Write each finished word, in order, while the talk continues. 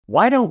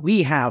why don't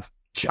we have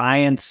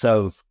giants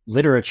of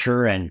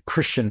literature and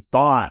Christian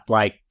thought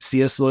like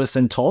C.S. Lewis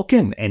and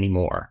Tolkien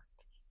anymore?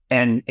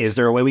 And is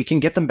there a way we can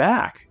get them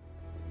back?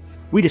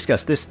 We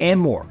discuss this and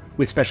more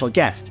with special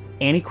guest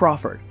Annie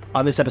Crawford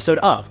on this episode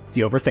of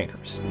The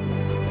Overthinkers.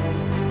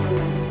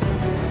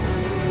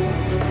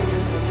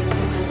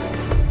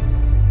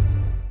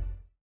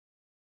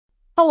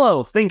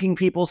 Hello, thinking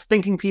people's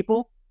thinking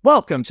people.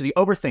 Welcome to The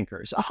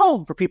Overthinkers, a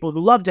home for people who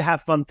love to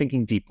have fun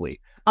thinking deeply.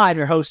 I'm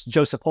your host,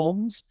 Joseph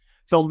Holmes,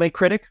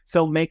 critic,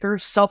 filmmaker,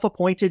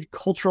 self-appointed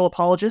cultural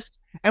apologist,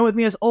 and with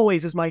me as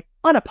always is my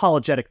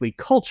unapologetically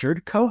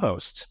cultured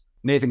co-host,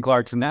 Nathan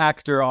Clarkson,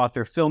 actor,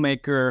 author,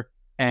 filmmaker,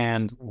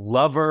 and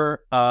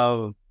lover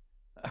of...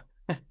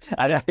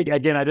 I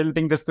didn't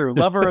think this through.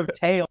 Lover of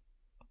tales,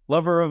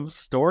 lover of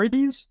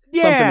stories?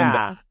 Yeah! Something in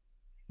that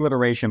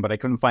alliteration, but I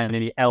couldn't find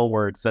any L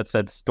words that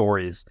said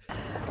stories.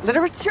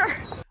 Literature?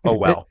 Oh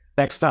well,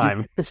 next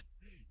time.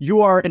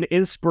 You are an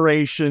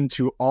inspiration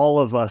to all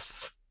of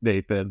us,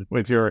 Nathan,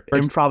 with your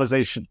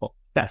improvisational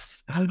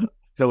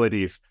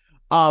abilities.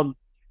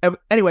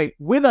 Anyway,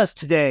 with us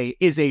today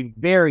is a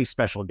very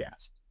special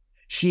guest.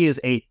 She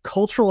is a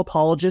cultural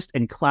apologist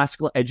and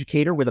classical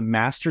educator with a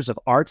Master's of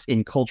Arts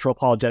in Cultural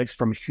Apologetics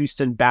from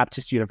Houston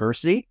Baptist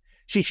University.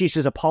 She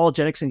teaches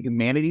apologetics and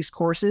humanities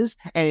courses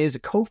and is a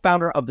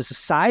co-founder of the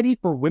Society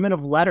for Women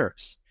of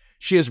Letters.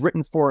 She has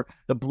written for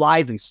the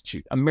Blythe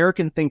Institute,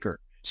 American Thinker,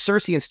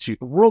 Circe Institute,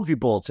 Worldview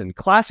Bulletin,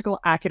 Classical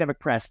Academic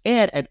Press,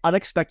 and an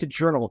Unexpected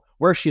Journal,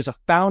 where she is a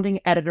founding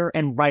editor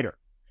and writer.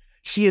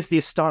 She is the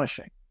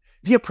astonishing,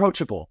 the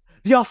approachable,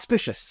 the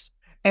auspicious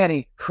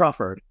Annie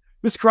Crawford.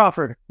 Ms.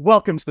 Crawford,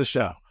 welcome to the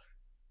show.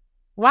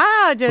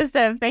 Wow,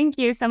 Joseph, thank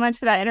you so much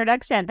for that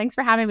introduction. Thanks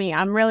for having me.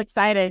 I'm real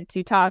excited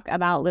to talk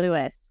about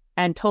Lewis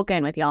and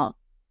Tolkien with y'all.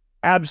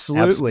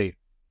 Absolutely.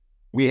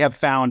 We have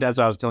found, as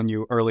I was telling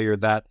you earlier,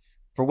 that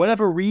for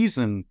whatever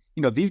reason,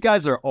 these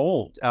guys are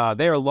old.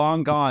 They are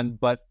long gone,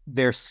 but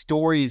their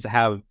stories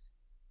have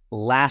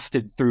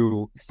lasted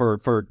through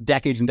for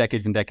decades and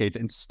decades and decades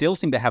and still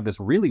seem to have this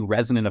really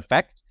resonant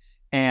effect.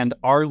 And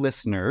our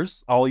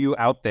listeners, all you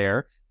out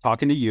there,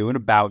 talking to you and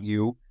about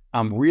you,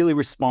 really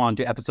respond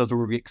to episodes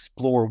where we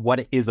explore what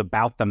it is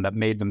about them that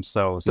made them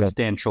so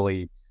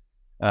substantially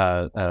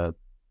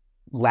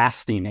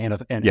lasting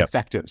and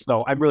effective.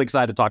 So I'm really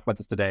excited to talk about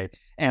this today.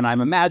 And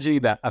I'm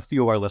imagining that a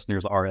few of our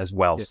listeners are as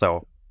well. Yeah.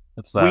 So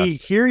we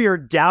hear your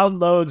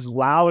downloads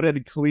loud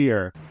and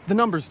clear. The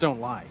numbers don't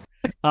lie.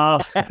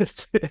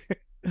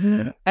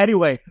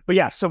 Anyway, but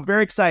yeah, so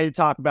very excited to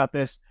talk about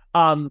this.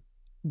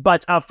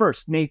 But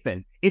first,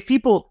 Nathan, if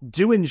people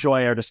do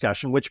enjoy our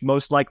discussion, which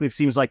most likely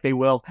seems like they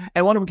will,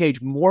 and want to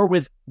engage more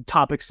with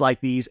topics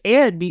like these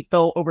and meet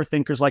fellow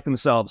overthinkers like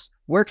themselves,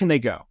 where can they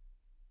go?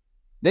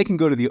 They can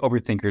go to the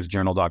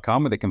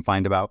overthinkersjournal.com where they can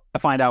find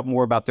out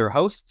more about their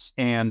hosts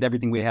and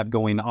everything we have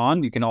going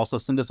on. You can also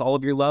send us all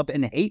of your love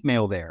and hate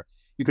mail there.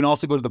 You can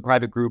also go to the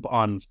private group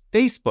on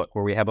Facebook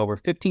where we have over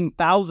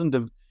 15,000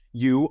 of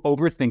you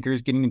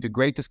overthinkers getting into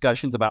great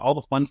discussions about all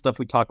the fun stuff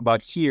we talk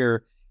about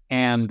here.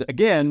 And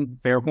again,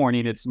 fair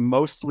warning, it's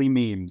mostly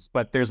memes,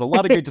 but there's a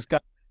lot of great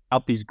discussion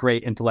about these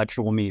great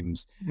intellectual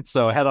memes.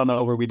 So head on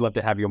over. We'd love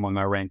to have you among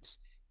our ranks.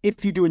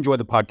 If you do enjoy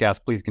the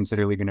podcast, please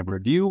consider leaving a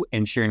review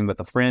and sharing with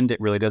a friend. It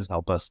really does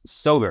help us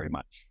so very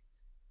much.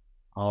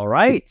 All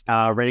right.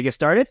 Ready to get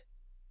started?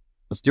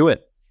 Let's do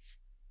it.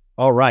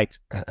 All right.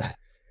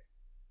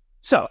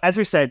 So, as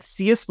we said,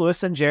 C.S.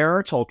 Lewis and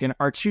J.R.R. Tolkien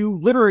are two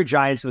literary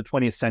giants of the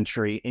 20th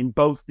century in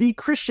both the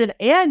Christian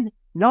and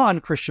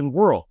non-Christian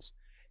worlds.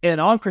 In the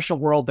non-Christian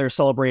world, they're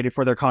celebrated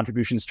for their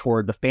contributions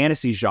toward the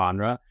fantasy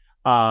genre,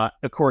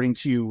 according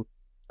to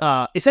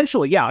many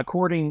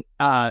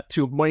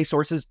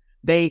sources.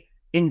 They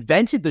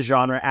invented the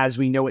genre as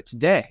we know it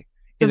today.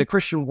 In the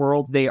Christian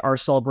world, they are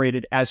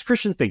celebrated as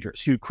Christian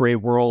thinkers who create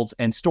worlds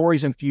and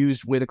stories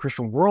infused with a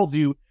Christian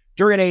worldview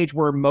during an age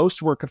where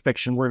most work of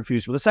fiction were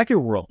infused with a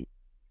secular worldview.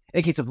 In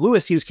the case of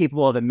Lewis, he was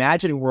capable of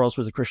imagining worlds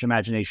with a Christian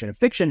imagination and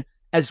fiction,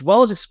 as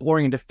well as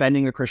exploring and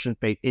defending the Christian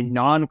faith in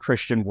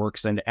non-Christian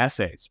works and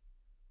essays.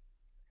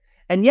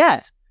 And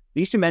yet,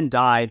 these two men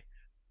died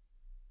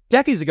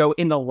decades ago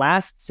in the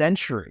last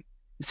century.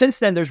 Since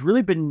then, there's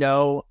really been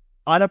no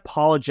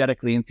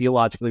unapologetically and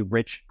theologically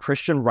rich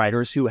Christian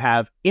writers who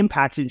have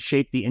impacted and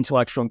shaped the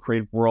intellectual and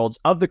creative worlds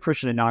of the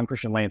Christian and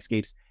non-Christian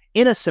landscapes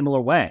in a similar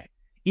way.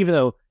 Even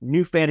though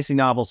new fantasy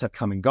novels have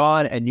come and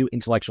gone and new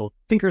intellectual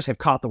thinkers have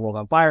caught the world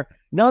on fire,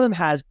 none of them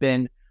has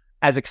been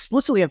as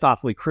explicitly and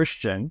thoughtfully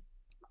Christian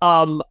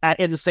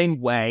in the same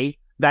way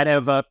that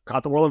have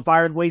caught the world on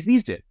fire in ways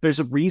these did. There's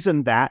a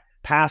reason that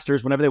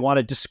pastors, whenever they want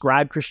to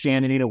describe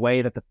Christianity in a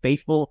way that the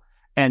faithful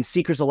and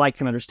seekers alike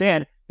can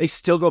understand, they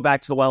still go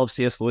back to the well of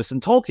C.S. Lewis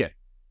and Tolkien,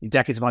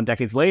 decades upon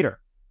decades later.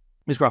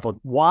 Ms. Crawford,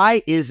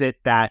 why is it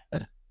that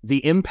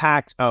the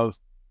impact of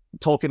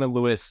Tolkien and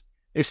Lewis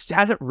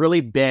hasn't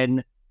really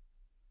been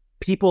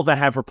people that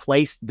have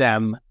replaced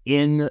them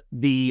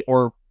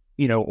or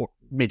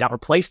may not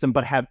replace them,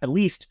 but have at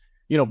least,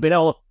 been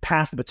able to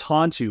pass the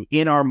baton to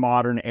in our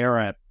modern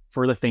era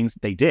for the things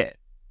that they did?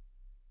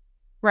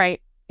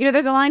 Right.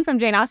 there's a line from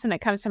Jane Austen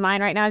that comes to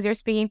mind right now as you're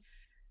speaking.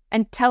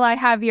 Until I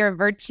have your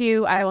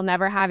virtue, I will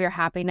never have your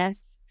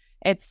happiness.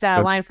 It's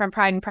a line from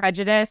Pride and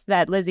Prejudice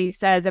that Lizzie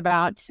says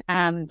about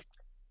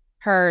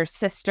her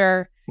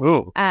sister.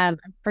 Ooh.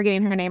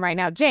 Forgetting her name right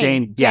now.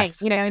 Jane.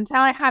 Yes. Until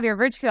I have your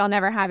virtue, I'll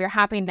never have your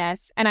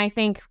happiness. And I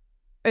think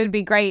it would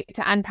be great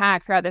to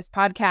unpack throughout this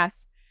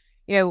podcast,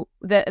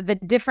 the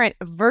different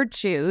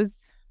virtues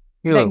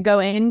that go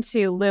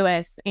into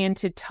Lewis and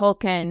to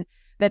Tolkien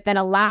that then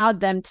allowed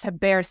them to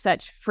bear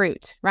such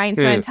fruit, right? And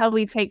so until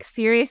we take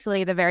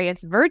seriously the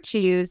various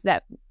virtues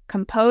that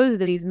compose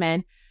these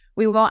men,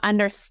 we won't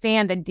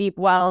understand the deep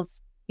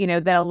wells,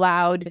 that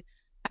allowed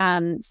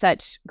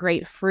such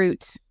great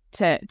fruit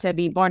to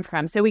be born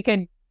from. So we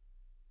could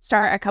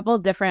start a couple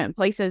of different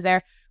places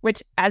there,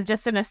 which, as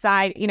just an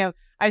aside,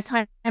 I was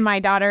telling my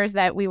daughters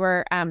that we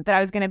were, that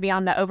I was going to be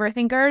on the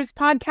Overthinkers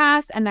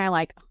podcast, and they're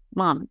like,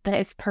 Mom, that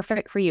is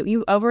perfect for you.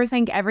 You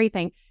overthink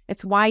everything.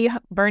 It's why you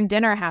burn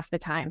dinner half the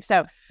time.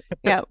 So,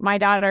 my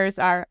daughters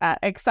are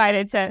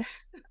excited to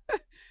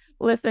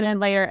listen in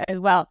later as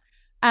well.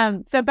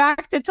 So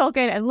back to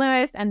Tolkien and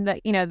Lewis and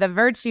the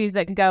virtues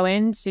that go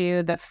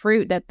into the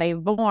fruit that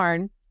they've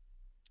borne.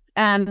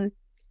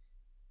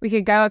 We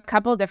could go a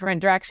couple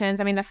different directions.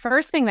 I mean, the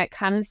first thing that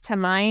comes to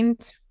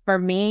mind for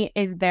me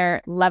is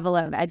their level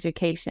of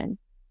education.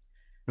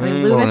 I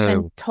mean, Lewis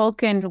and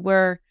Tolkien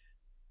were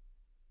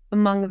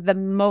among the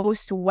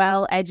most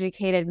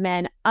well-educated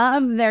men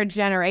of their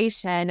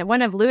generation.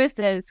 One of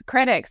Lewis's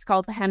critics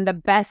called him the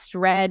best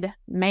read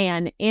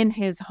man in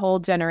his whole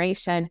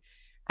generation.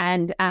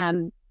 And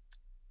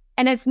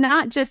it's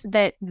not just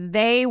that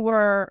they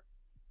were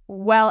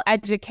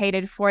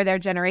well-educated for their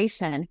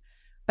generation,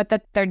 but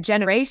that their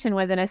generation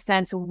was, in a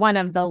sense, one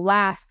of the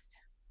last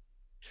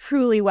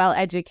truly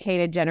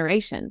well-educated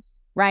generations,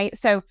 right?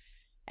 So,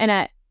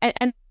 and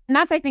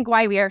that's, I think,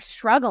 why we are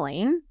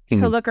struggling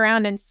to look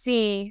around and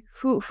see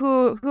who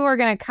are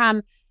going to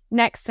come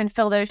next and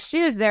fill those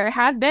shoes. There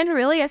has been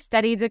really a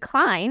steady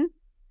decline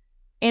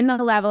in the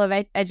level of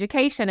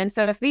education. And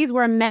so if these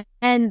were men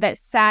that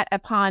sat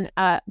upon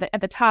at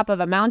the top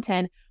of a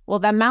mountain, well,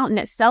 the mountain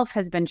itself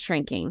has been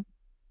shrinking.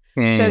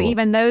 So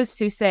even those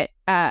who sit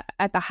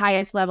at the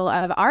highest level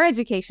of our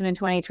education in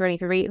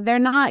 2023, they're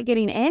not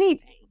getting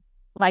anything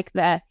like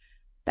the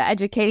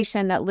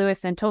education that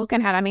Lewis and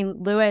Tolkien had. I mean,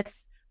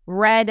 Lewis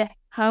read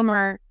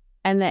Homer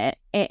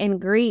in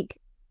Greek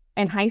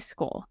in high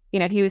school.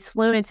 He was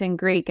fluent in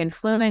Greek and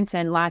fluent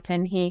in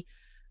Latin. He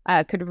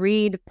could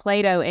read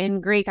Plato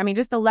in Greek. I mean,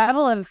 just the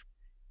level of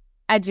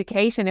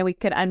education, and we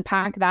could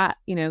unpack that,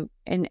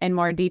 in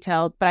more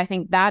detail. But I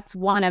think that's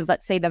one of,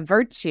 let's say, the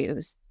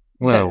virtues,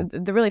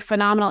 the really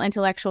phenomenal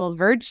intellectual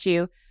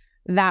virtue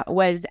that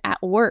was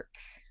at work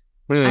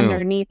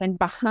underneath and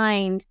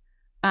behind,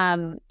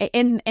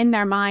 in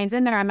their minds,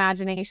 in their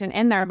imagination,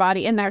 in their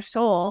body, in their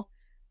soul,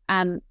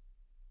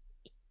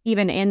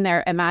 even in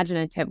their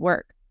imaginative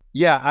work.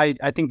 Yeah,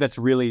 I think that's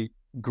really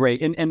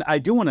great. And I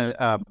do want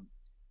to,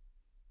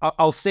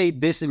 I'll say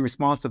this in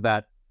response to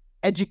that.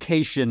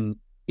 Education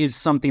is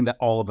something that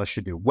all of us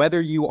should do.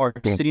 Whether you are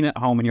sitting at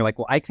home and you're like,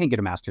 well, I can't get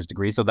a master's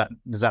degree, so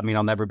does that mean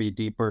I'll never be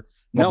deeper?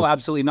 No,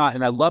 absolutely not.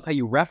 And I love how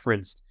you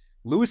referenced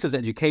Lewis's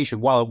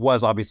education. While it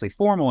was obviously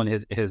formal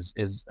in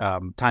his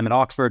time at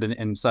Oxford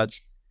and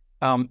such,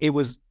 it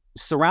was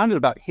surrounded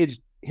about his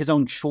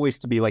own choice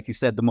to be, like you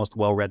said, the most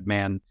well-read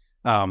man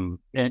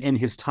in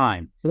his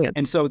time. Yeah.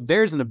 And so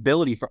there's an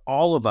ability for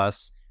all of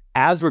us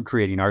as we're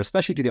creating art,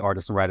 especially to the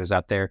artists and writers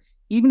out there,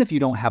 even if you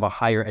don't have a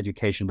higher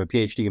education, but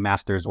PhD, a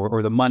master's,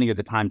 or the money or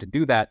the time to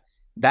do that,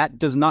 that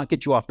does not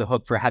get you off the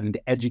hook for having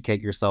to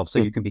educate yourself so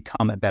you can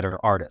become a better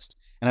artist.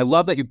 And I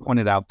love that you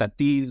pointed out that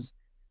these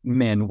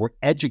men were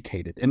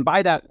educated. And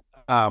by that,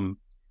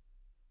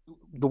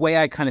 the way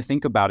I kind of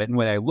think about it and the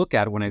way I look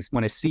at it when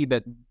I see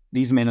that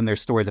these men and their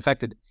stories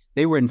affected,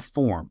 they were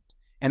informed.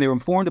 And they were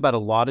informed about a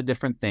lot of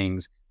different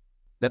things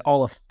that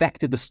all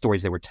affected the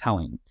stories they were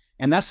telling.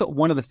 And that's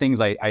one of the things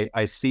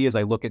I see as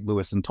I look at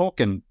Lewis and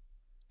Tolkien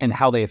and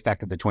how they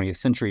affected the 20th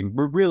century.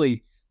 We're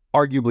really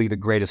arguably the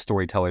greatest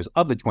storytellers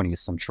of the 20th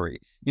century.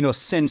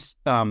 Since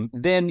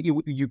then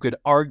you could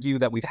argue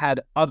that we've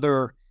had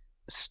other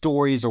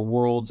stories or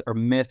worlds or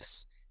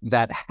myths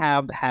that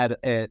have had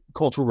a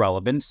cultural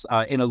relevance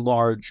in a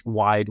large,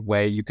 wide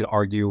way. You could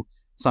argue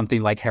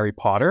something like Harry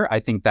Potter. I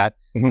think that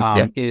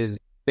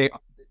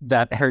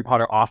that Harry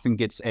Potter often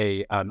gets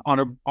an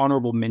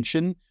honorable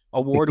mention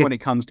award when it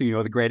comes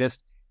to the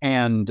greatest.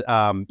 And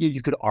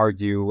you could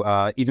argue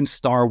even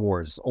Star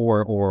Wars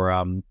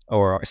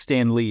or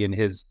Stan Lee and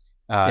his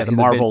the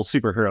Marvel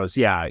superheroes.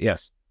 Yeah,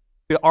 yes.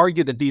 You could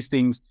argue that these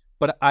things,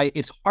 but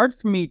it's hard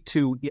for me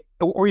to,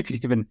 or you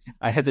could even,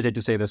 I hesitate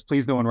to say this,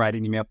 please no one write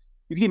an email.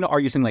 You can even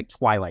argue something like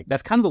Twilight.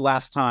 That's kind of the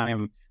last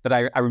time that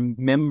I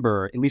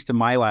remember, at least in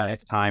my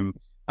lifetime,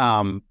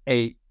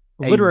 a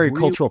literary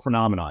cultural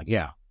phenomenon.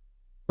 Yeah.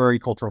 Very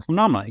cultural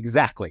phenomenon.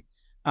 Exactly.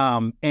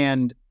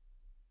 And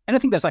I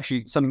think that's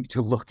actually something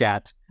to look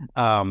at,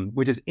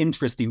 which is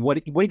interesting.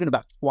 What even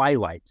about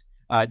Twilight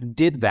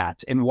did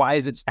that, and why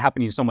is it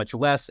happening so much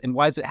less, and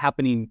why is it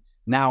happening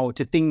now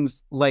to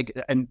things like,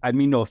 and I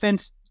mean, no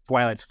offense,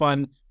 Twilight's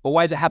fun, but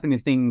why is it happening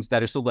to things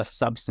that are so less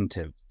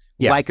substantive,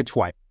 like a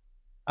Twilight,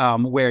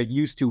 where it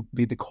used to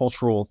be the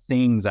cultural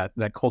things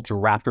that culture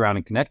wrapped around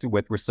and connected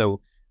with were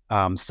so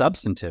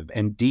substantive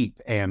and deep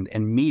and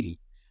meaty.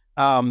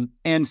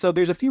 And so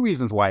there's a few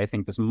reasons why I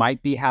think this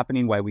might be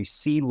happening, why we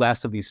see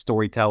less of these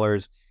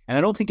storytellers. And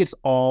I don't think it's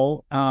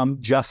all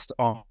just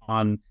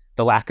on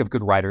the lack of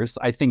good writers.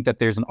 I think that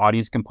there's an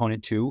audience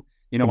component too.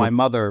 You know, my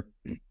mother,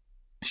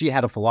 she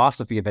had a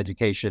philosophy of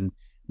education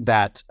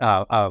that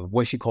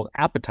what she called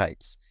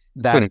appetites,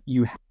 that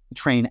you have to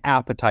train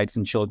appetites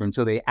in children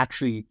so they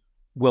actually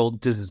will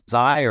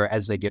desire,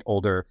 as they get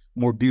older,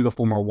 more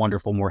beautiful, more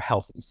wonderful, more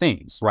healthy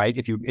things, right?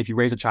 If you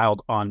raise a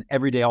child on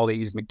every day all they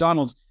eat is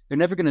McDonald's, they're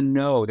never going to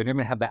know, they're never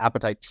going to have the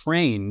appetite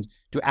trained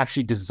to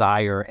actually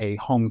desire a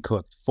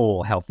home-cooked,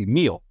 full, healthy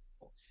meal.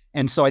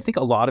 And so I think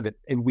a lot of it,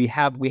 and we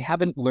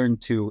haven't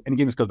learned to, and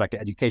again, this goes back to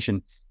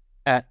education,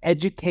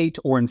 educate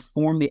or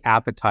inform the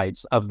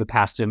appetites of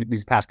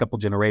these past couple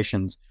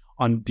generations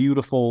on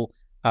beautiful,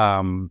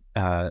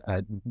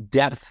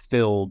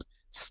 depth-filled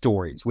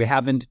stories. We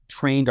haven't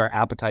trained our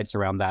appetites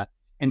around that.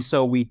 And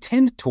so we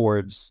tend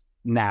towards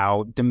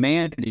now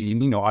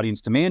demanding,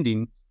 audience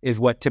demanding is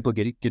what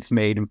typically gets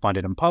made and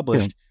funded and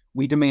published.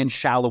 We demand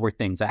shallower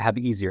things that have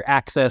easier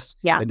access,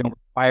 that don't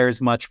require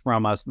as much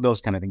from us, those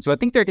kind of things. So I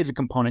think there is a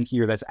component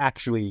here that's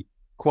actually,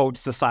 quote,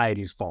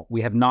 society's fault.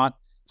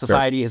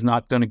 Society has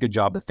not done a good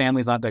job. The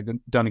family's not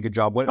done a good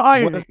job.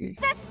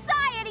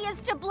 Society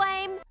is to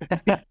blame.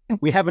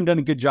 We haven't done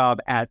a good job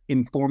at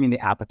informing the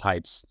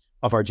appetites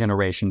of our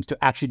generations to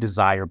actually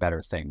desire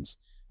better things.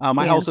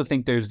 I also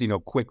think there's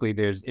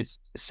it's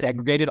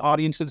segregated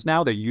audiences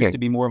now. There used to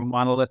be more of a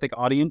monolithic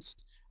audience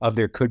of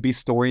there could be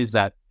stories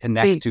that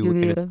connect to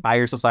an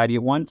entire society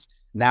at once.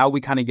 Now we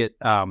kind of get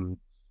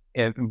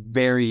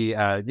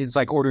it's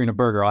like ordering a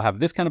burger. I'll have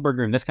this kind of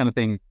burger and this kind of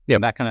thing,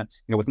 and that kind of,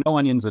 with no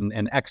onions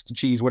and extra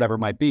cheese, whatever it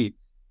might be.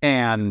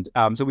 And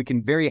so we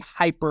can very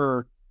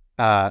hyper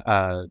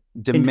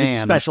demand,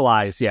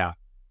 specialize,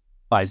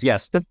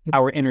 yes,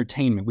 our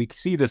entertainment. We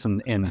see this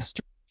in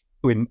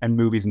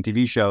movies and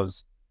TV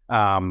shows.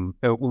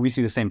 We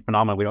see the same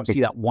phenomenon. We don't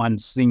see that one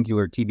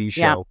singular TV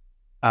show.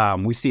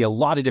 We see a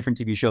lot of different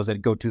TV shows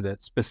that go to the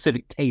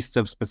specific tastes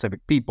of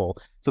specific people.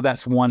 So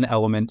that's one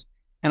element.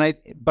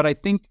 But I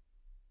think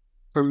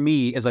for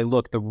me, as I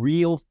look,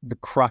 the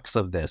crux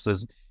of this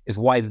is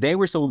why they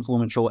were so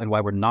influential and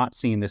why we're not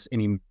seeing this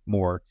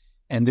anymore.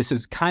 And this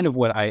is kind of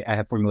what I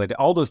have formulated.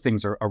 All those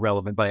things are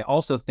relevant, but I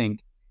also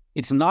think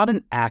it's not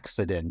an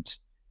accident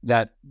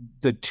that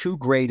the two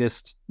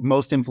greatest,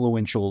 most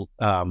influential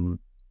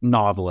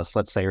novelists,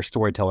 let's say, or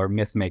storyteller,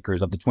 myth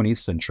makers of the 20th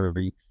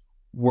century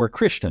were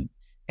Christian.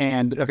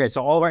 And okay,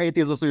 so all of our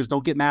atheist listeners,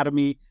 don't get mad at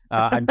me.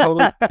 I'm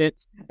totally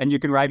it, and you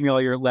can write me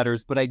all your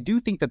letters. But I do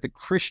think that the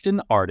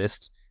Christian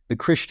artist, the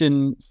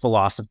Christian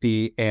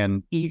philosophy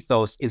and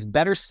ethos is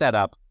better set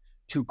up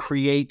to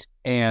create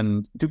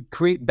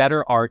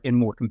better art and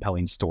more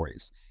compelling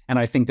stories. And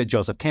I think that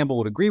Joseph Campbell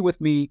would agree with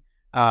me.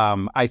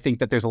 I think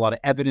that there's a lot of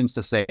evidence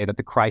to say that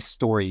the Christ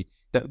story,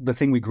 the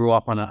thing we grew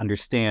up on and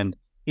understand,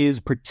 is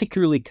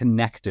particularly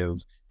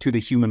connective to the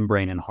human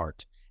brain and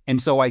heart. And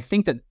so I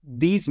think that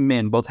these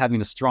men, both having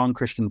a strong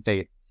Christian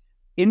faith,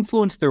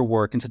 influenced their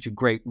work in such a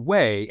great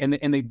way. And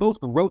they both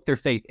wrote their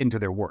faith into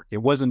their work. It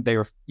wasn't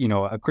they're,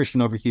 a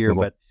Christian over here,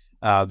 but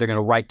they're going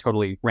to write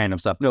totally random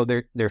stuff. No,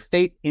 their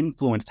faith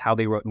influenced how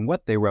they wrote and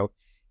what they wrote.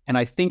 And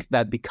I think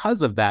that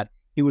because of that,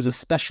 it was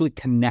especially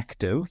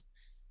connective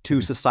to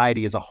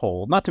society as a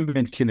whole. Not to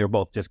mention they're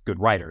both just good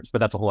writers, but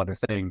that's a whole other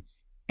thing.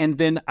 And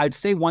then I'd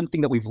say one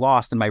thing that we've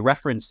lost in my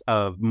reference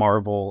of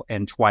Marvel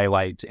and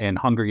Twilight and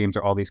Hunger Games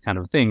or all these kind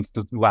of things,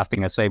 the last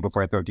thing I say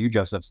before I throw it to you,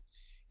 Joseph,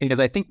 is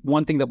I think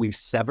one thing that we've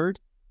severed,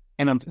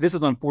 and this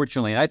is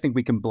unfortunately, and I think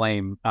we can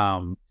blame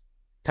kind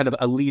of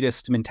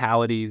elitist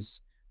mentalities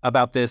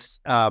about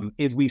this,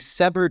 is we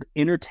severed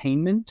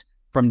entertainment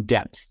from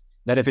depth.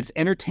 That if it's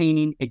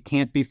entertaining, it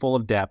can't be full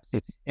of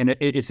depth, and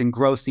it's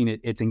engrossing,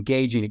 it's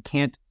engaging, it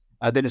can't,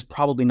 then it's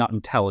probably not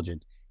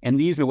intelligent. And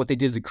these are what they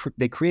did,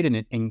 they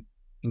created an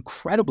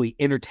incredibly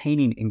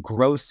entertaining,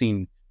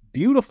 engrossing,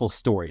 beautiful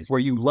stories where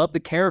you love the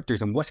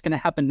characters and what's going to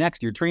happen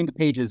next. You're turning the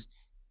pages,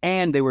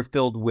 and they were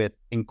filled with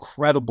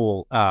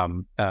incredible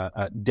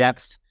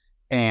depth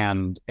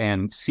and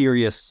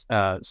serious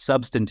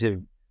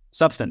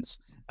substance.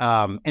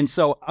 And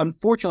so,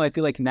 unfortunately, I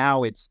feel like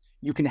now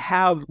you can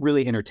have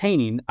really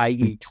entertaining,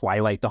 i.e.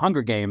 Twilight, the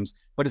Hunger Games,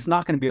 but it's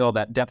not going to be all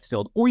that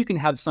depth-filled. Or you can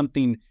have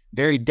something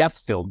very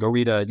depth-filled. Go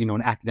read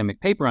an academic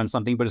paper on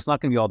something, but it's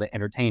not going to be all that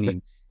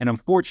entertaining. And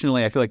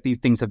unfortunately, I feel like these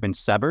things have been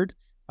severed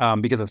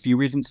because of a few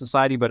reasons in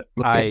society. But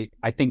I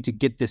think to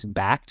get this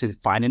back, to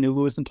find a new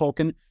Lewis and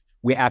Tolkien,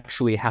 we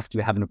actually have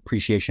to have an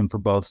appreciation for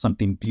both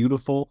something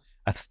beautiful,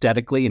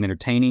 aesthetically and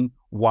entertaining,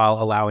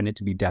 while allowing it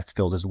to be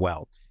depth-filled as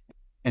well.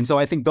 And so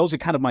I think those are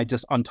kind of my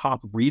just on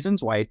top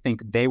reasons why I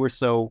think they were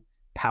so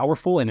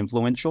powerful and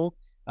influential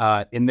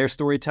in their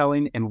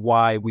storytelling, and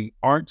why we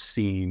aren't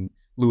seeing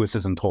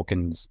Lewis's and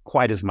Tolkien's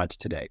quite as much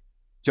today.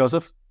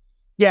 Joseph?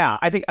 Yeah,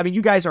 I mean,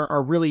 you guys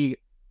are really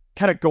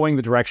kind of going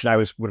the direction I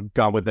would have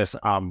gone with this.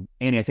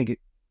 Annie, I think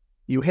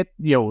you hit,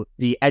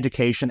 the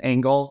education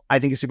angle, I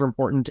think is super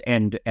important.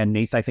 And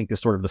Nathan, I think the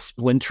sort of the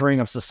splintering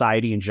of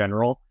society in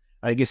general,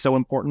 I think is so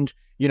important.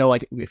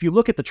 Like if you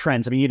look at the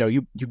trends, I mean,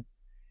 you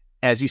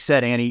as you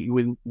said, Annie,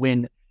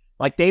 when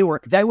like they were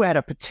at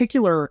a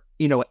particular,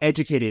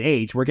 educated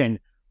age, where again,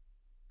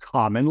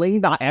 commonly,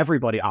 not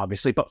everybody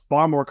obviously, but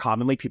far more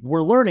commonly, people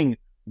were learning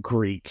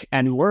Greek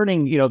and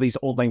learning, these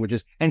old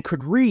languages and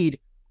could read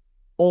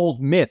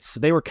old myths.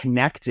 They were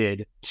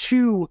connected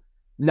to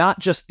not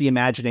just the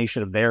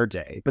imagination of their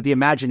day, but the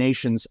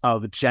imaginations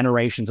of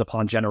generations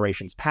upon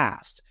generations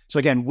past. So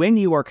again, when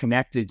you are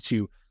connected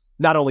to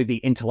not only the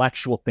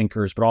intellectual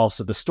thinkers, but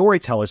also the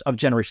storytellers of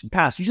generations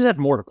past, you just have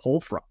more to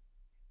pull from.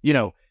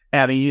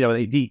 I mean,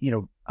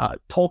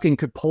 Tolkien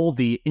could pull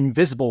the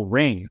invisible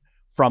ring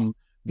from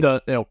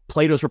the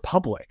Plato's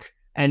Republic,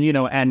 and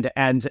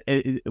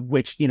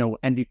which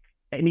and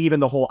even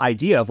the whole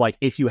idea of like,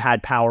 if you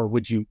had power,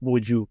 would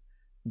you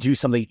do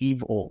something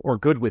evil or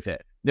good with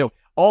it?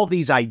 All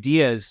these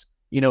ideas,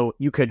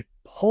 you could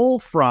pull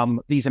from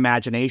these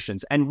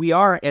imaginations, and we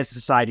are as a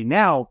society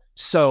now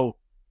so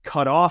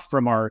cut off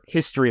from our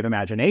history of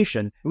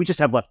imagination, we just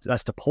have left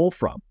us to pull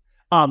from.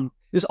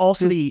 There's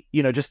also the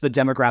just the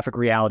demographic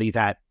reality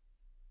that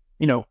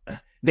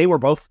they were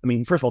both. I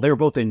mean, first of all, they were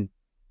both in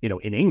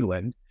in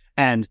England,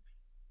 and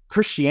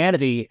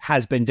Christianity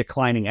has been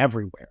declining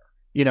everywhere,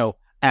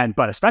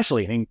 but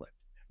especially in England.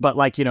 But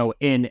like,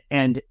 in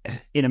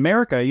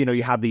America,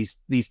 you have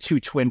these two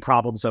twin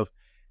problems of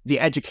the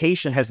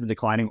education has been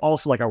declining,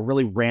 also like a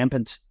really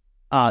rampant,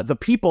 the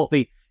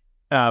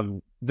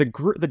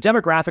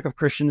demographic of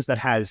Christians that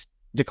has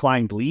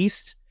declined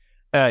least,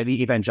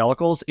 the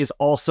evangelicals, is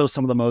also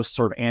some of the most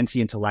sort of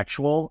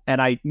anti-intellectual.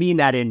 And I mean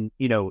that in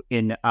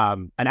an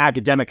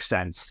academic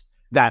sense,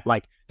 that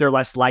like they're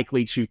less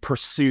likely to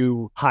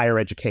pursue higher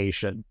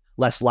education,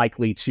 less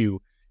likely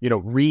to,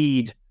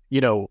 read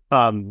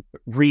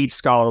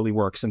scholarly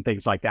works and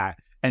things like that.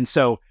 And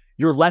so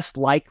you're less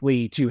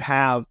likely to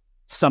have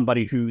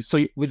somebody you're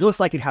less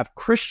likely to have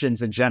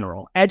Christians in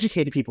general,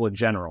 educated people in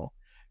general.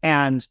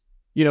 And,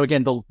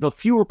 again, the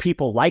fewer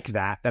people like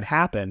that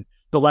happen,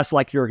 the less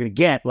likely you're going to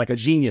get like a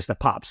genius that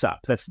pops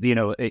up. That's,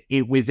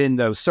 within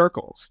those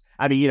circles.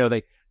 I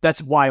mean,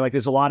 that's why like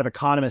there's a lot of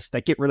economists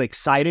that get really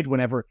excited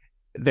whenever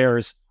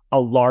there's a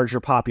larger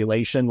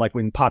population. Like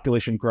when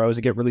population grows,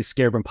 they get really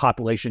scared when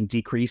population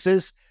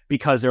decreases,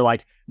 because they're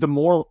like, the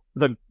more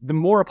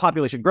a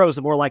population grows,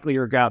 the more likely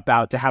you're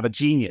about to have a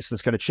genius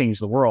that's going to change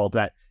the world.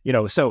 That,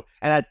 so,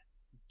 and that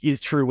is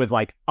true with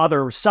like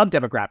other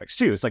sub-demographics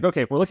too. It's like,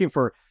 okay, if we're looking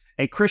for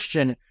a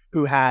Christian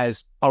who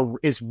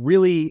is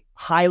really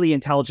highly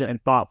intelligent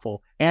and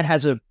thoughtful and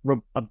has an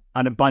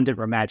abundant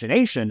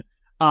imagination,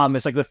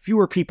 it's like the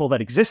fewer people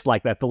that exist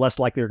like that, the less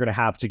likely you're going to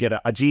have to get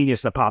a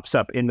genius that pops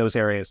up in those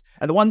areas.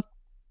 And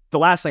the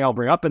last thing I'll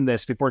bring up in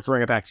this before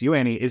throwing it back to you,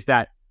 Annie, is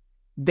that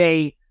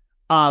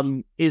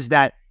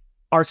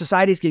our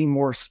society is getting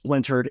more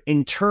splintered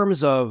in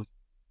terms of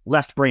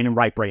left brain and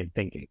right brain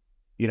thinking,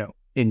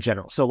 in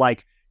general. So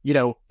like,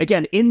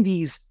 again, in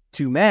these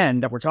two men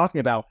that we're talking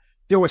about,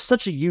 there was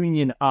such a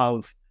union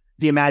of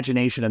the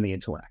imagination and the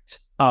intellect,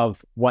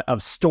 of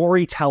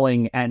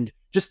storytelling, and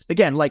just,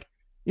 again, like,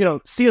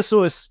 C.S.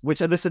 Lewis, which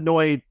this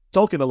annoyed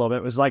Tolkien a little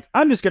bit, was like,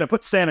 I'm just going to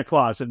put Santa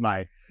Claus in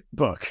my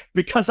book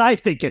because I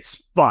think it's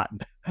fun.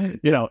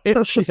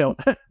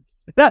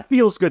 That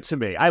feels good to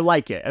me. I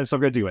like it, and so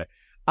I'm going to do it.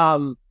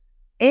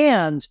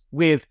 And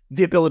with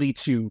the ability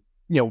to,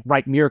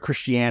 write mere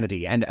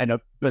Christianity, and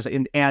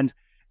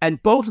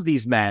both of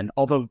these men,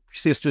 although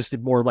C.S. just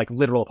did more like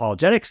literal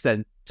apologetics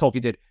than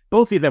Tolkien did,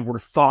 both of them were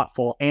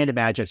thoughtful and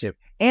imaginative.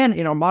 And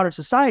in our modern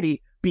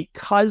society,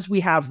 because we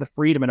have the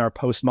freedom in our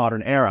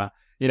postmodern era,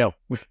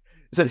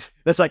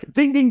 that's like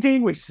ding, ding,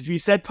 ding, which we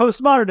said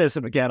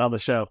postmodernism again on the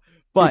show.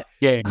 But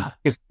can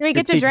we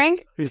get to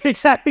drink?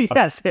 Exactly.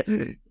 Yes.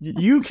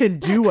 You can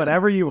do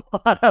whatever you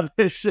want on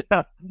this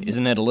show.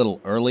 Isn't it a little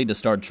early to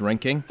start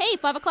drinking? Hey,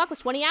 5 o'clock was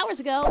 20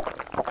 hours ago.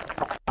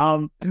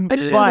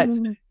 But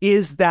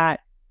is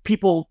that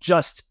people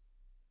just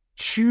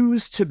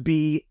choose to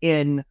be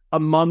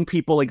among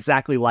people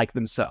exactly like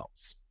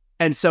themselves.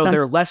 And so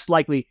they're less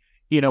likely,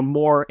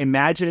 more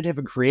imaginative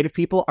and creative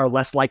people are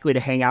less likely to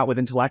hang out with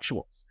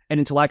intellectuals, and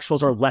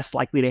intellectuals are less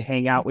likely to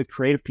hang out with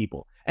creative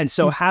people. And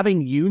so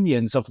having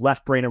unions of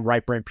left brain and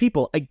right brain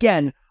people,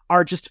 again,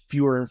 are just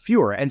fewer and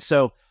fewer. And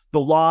so the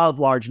law of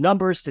large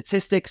numbers,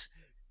 statistics,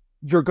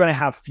 you're going to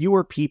have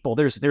fewer people.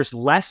 There's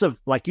less of,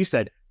 like you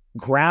said,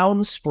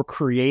 grounds for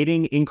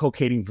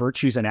inculcating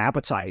virtues and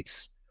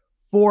appetites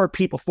for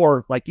people,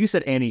 like you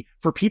said, Annie,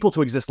 for people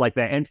to exist like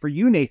that. And for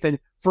you, Nathan,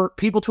 for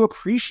people to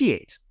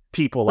appreciate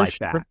people like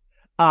that.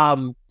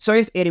 So I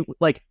guess, Annie,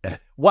 like,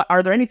 what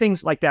are there any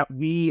things like that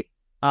we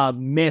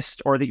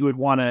missed, or that you would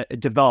want to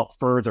develop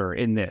further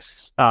in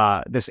this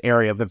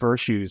area of the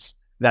virtues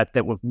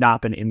that we've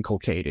not been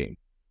inculcating?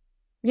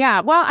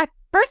 Yeah, well, I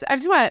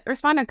just want to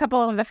respond to a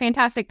couple of the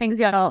fantastic things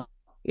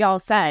y'all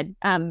said.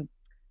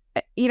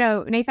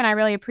 Nathan, I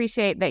really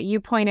appreciate that you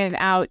pointed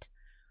out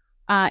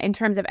in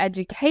terms of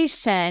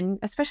education,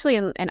 especially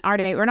in our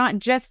day, we're not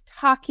just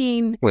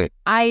talking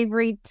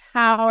ivory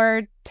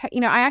tower. I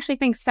actually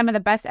think some of the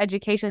best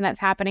education that's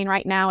happening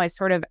right now is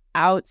sort of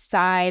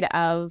outside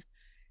of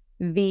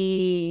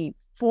the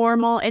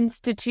formal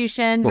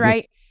institutions,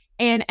 right?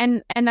 And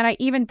that I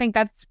even think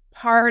that's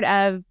part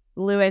of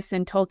Lewis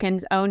and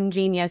Tolkien's own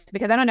genius,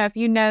 because I don't know if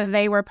you know,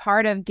 they were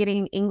part of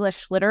getting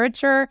English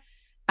literature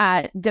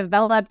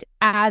developed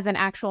as an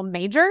actual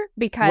major,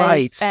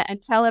 because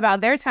until about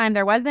their time,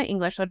 there wasn't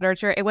English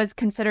literature. It was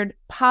considered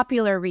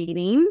popular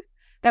reading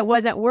that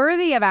wasn't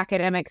worthy of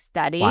academic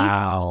study.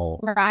 Wow.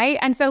 Right.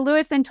 And so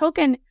Lewis and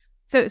Tolkien,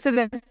 so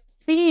the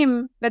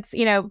theme that's,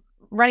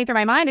 running through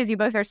my mind as you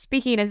both are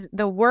speaking is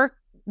the work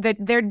that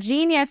their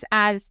genius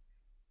as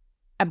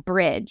a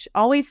bridge,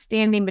 always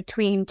standing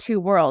between two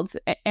worlds,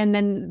 and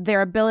then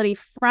their ability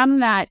from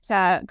that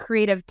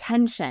creative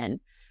tension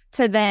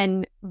to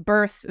then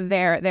birth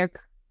their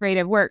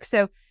creative work.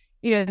 So,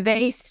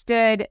 they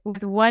stood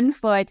with one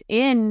foot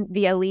in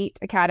the elite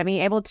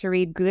academy, able to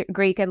read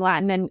Greek and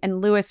Latin,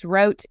 and Lewis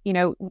wrote,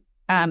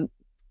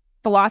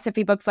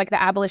 philosophy books like The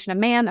Abolition of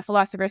Man, that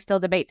philosophers still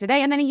debate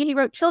today. And then he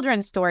wrote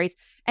children's stories,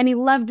 and he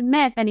loved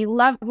myth, and he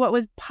loved what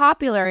was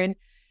popular. And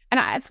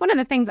it's one of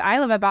the things I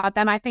love about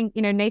them. I think,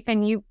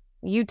 Nathan,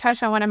 you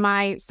touched on one of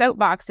my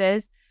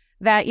soapboxes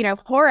that,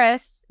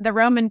 Horace, the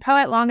Roman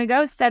poet long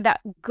ago, said that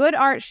good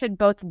art should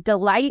both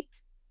delight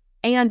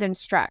and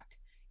instruct.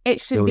 It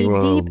should be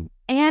deep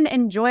and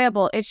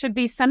enjoyable. It should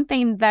be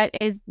something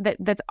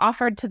that's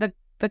offered to the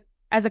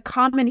as a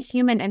common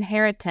human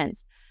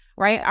inheritance,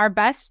 right? Our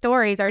best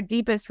stories, our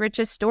deepest,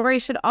 richest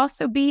stories should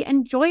also be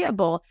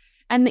enjoyable.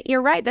 And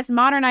you're right, this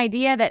modern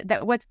idea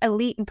that what's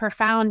elite and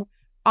profound,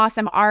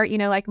 awesome art,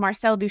 like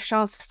Marcel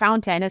Duchamp's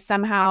Fountain is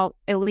somehow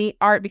elite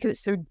art because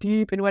it's so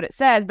deep in what it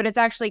says, but it's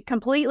actually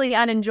completely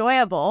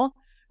unenjoyable,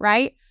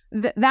 right?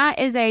 That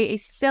is a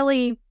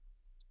silly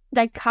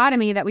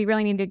dichotomy that we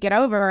really need to get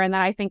over, and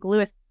that I think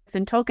Lewis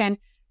and Tolkien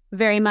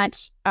very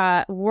much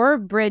were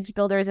bridge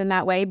builders in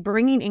that way,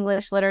 bringing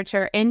English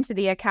literature into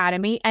the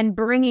academy and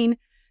bringing,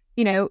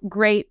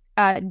 great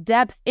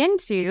depth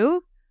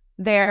into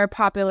their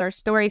popular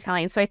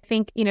storytelling. So I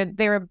think,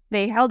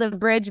 they held a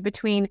bridge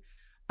between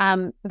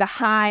the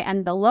high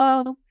and the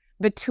low,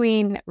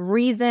 between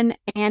reason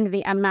and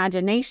the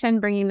imagination,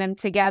 bringing them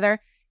together.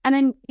 And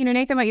then,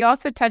 Nathan, what you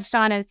also touched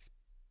on is,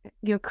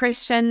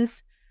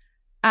 Christians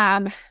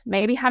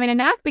maybe having a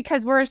knack,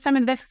 because we're some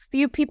of the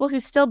few people who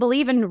still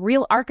believe in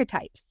real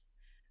archetypes,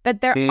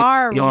 that there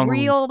are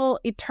real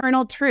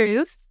eternal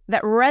truths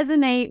that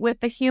resonate with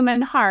the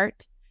human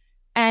heart.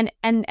 And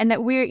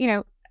that we're,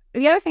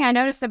 the other thing I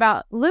noticed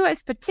about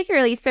Lewis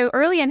particularly, so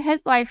early in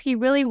his life, he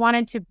really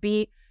wanted to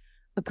be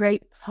a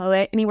great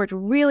poet, and he worked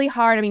really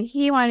hard. I mean,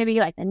 he wanted to be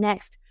like the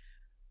next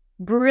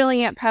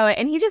brilliant poet,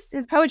 and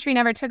his poetry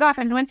never took off.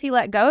 And once he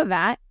let go of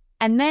that,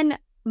 and then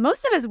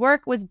most of his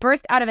work was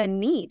birthed out of a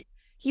need.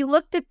 He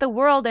looked at the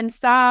world and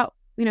saw,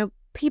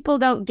 people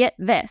don't get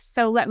this,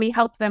 so let me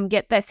help them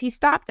get this. He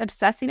stopped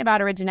obsessing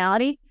about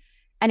originality,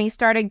 and he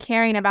started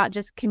caring about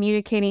just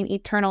communicating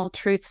eternal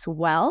truths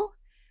well.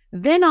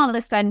 Then all of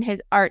a sudden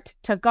his art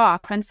took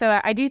off. And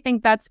so I do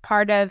think that's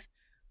part of,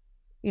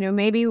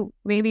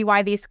 maybe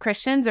why these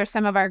Christians are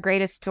some of our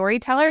greatest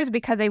storytellers,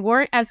 because they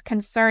weren't as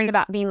concerned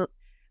about being,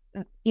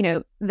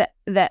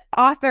 the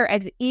author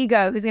as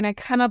ego who's going to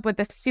come up with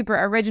a super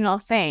original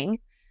thing.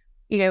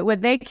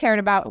 What they cared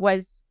about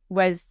was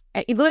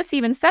Lewis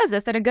even says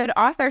this, that a good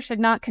author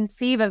should not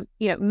conceive of,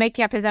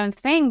 making up his own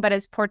thing, but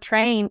as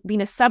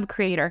being a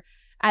sub-creator,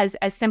 as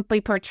simply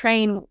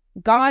portraying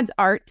God's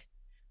art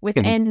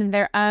within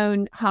their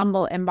own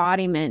humble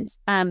embodiment.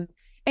 And,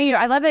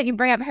 I love that you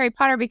bring up Harry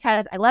Potter,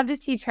 because I love to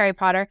teach Harry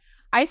Potter.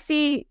 I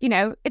see,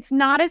 it's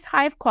not as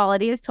high of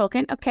quality as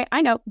Tolkien. Okay,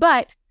 I know,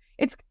 but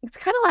it's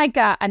kind of like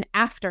an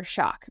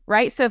aftershock,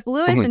 right? So if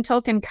Lewis and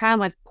Tolkien come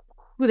with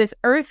this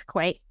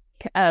earthquake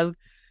of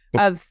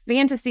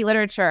fantasy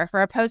literature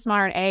for a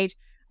postmodern age,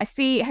 I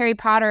see Harry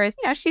Potter as,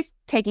 she's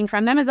taking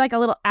from them as like a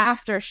little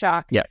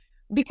aftershock. Yeah.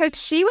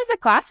 Because she was a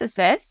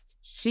classicist.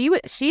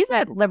 She's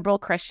a liberal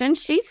Christian.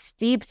 She's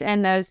steeped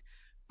in those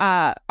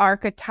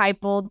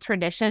archetypal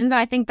traditions. And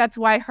I think that's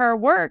why her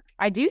work,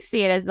 I do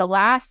see it as the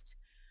last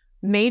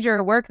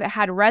major work that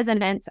had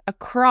resonance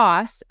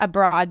across a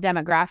broad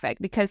demographic,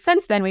 because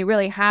since then we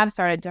really have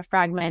started to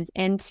fragment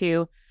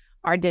into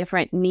our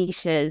different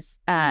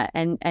niches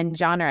and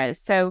genres.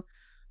 So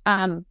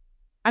I'm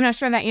not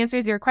sure if that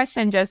answers your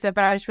question, Joseph,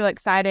 but I was really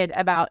excited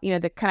about,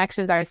 the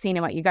connections I was seeing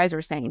and what you guys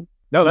were saying.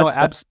 No,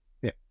 that's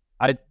yeah.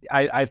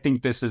 I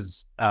think this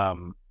is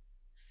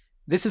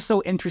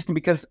so interesting,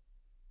 because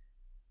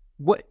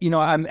what,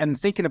 I'm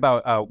thinking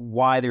about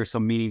why they're so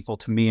meaningful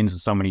to me and to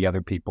so many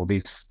other people,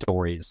 these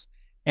stories.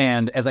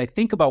 And as I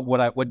think about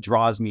what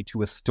draws me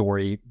to a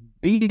story,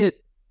 be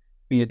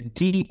it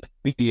deep,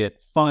 be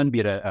it fun, be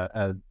it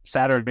a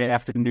Saturday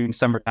afternoon,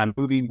 summertime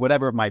movie,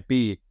 whatever it might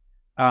be,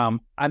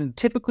 I'm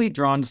typically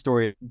drawn to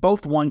story,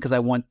 both one, because I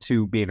want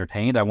to be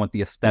entertained. I want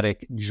the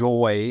aesthetic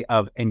joy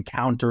of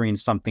encountering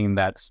something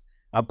that's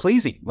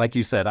pleasing. Like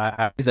you said,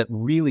 that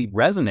really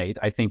resonate,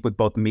 I think, with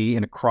both me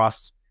and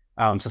across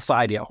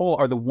society at whole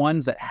are the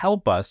ones that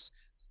help us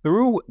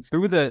through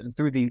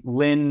the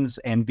lens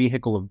and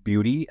vehicle of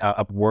beauty,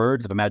 of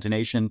words, of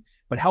imagination,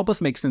 but help us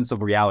make sense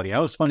of reality. I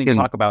know it's funny to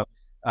talk about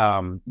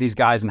these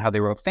guys and how they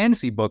wrote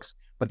fantasy books,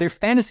 but their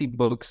fantasy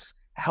books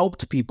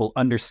helped people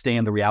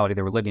understand the reality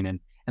they were living in.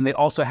 And they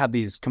also have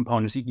these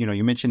components. You know,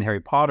 you mentioned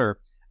Harry Potter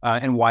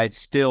and why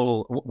it's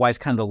kind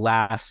of the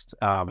last,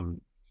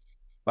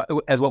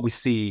 as what we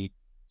see,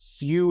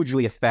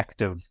 hugely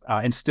effective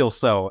and still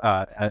so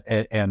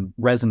and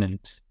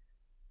resonant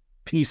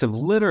piece of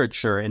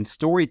literature and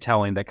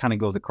storytelling that kind of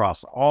goes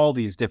across all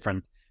these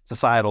different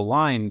societal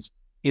lines.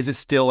 Is it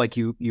still, like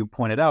you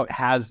pointed out,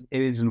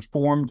 it is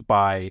informed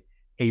by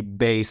a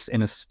base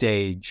and a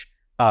stage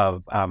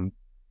of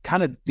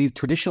kind of these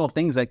traditional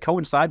things that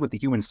coincide with the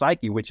human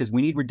psyche, which is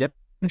we need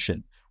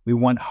redemption, we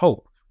want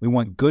hope, we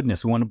want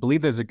goodness, we want to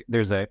believe there's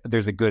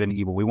a good and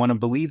evil. We want to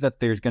believe that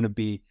there's going to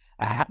be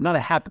not a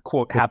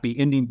happy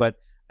ending, but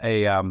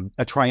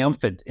a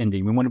triumphant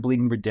ending. We want to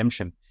believe in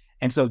redemption.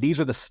 And so these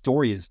are the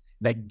stories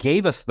that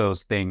gave us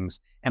those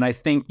things. And I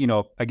think,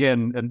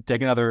 again,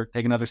 take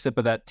another sip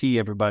of that tea,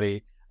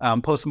 everybody.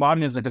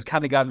 Postmodernism has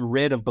kind of gotten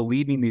rid of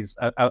believing these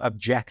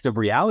objective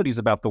realities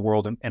about the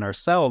world and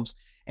ourselves.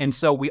 And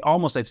so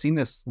I've seen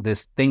this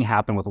thing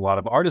happen with a lot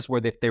of artists where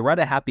if they write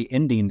a happy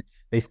ending,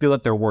 they feel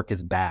that their work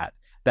is bad,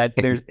 that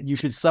you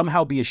should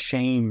somehow be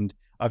ashamed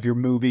of your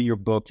movie, your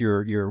book,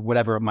 your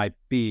whatever it might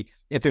be,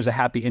 if there's a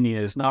happy ending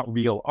and it's not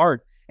real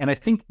art. And I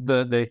think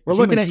we're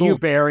looking at you,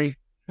 Barry.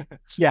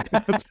 Yeah,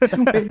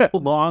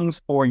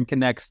 longs for and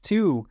connects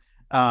to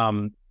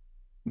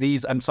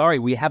these. I'm sorry,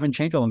 we haven't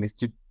changed on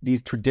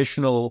these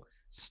traditional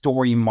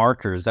story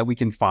markers that we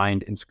can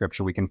find in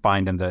scripture, we can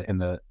find in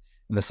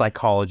the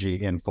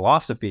psychology and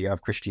philosophy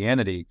of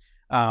Christianity.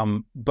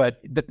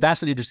 But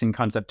that's an interesting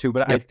concept too.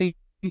 But yep. I think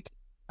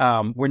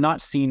we're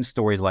not seeing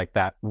stories like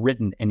that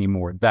written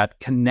anymore that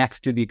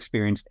connect to the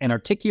experience and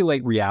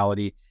articulate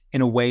reality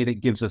in a way that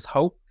gives us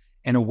hope,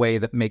 in a way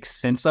that makes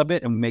sense of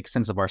it and makes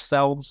sense of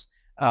ourselves.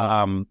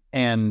 And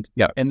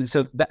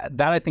so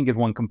that I think is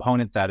one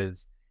component that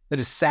is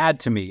sad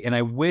to me. And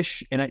I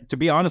wish, to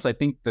be honest, I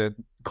think the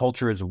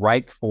culture is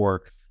ripe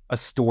for a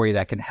story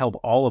that can help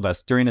all of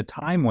us during a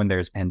time when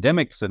there's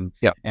pandemics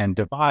and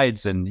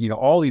divides and,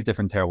 all these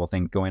different terrible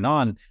things going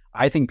on.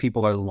 I think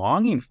people are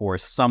longing for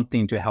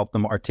something to help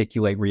them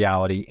articulate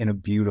reality in a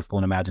beautiful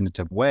and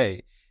imaginative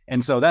way.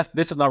 And so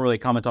this is not really a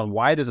comment on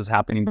why this is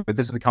happening, but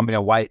this is a comment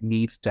on why it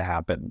needs to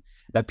happen,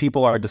 that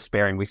people are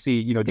despairing. We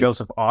see,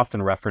 Joseph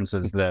often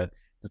references the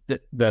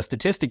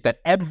statistic that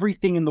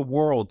everything in the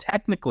world,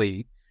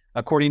 technically,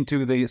 according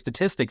to the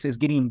statistics, is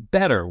getting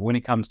better when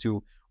it comes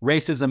to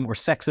racism or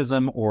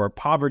sexism or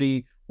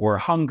poverty or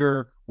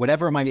hunger,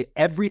 whatever it might be.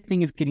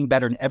 Everything is getting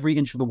better in every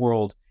inch of the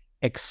world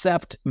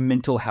except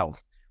mental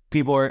health.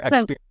 People are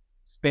experiencing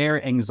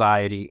despair,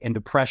 anxiety, and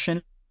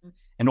depression,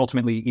 and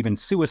ultimately even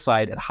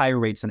suicide at higher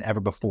rates than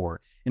ever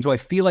before. And so I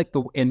feel like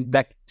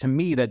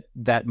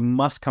that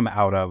must come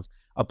out of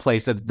a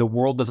place that the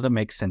world doesn't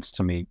make sense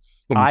to me.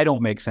 I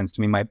don't make sense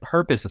to me. My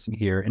purpose isn't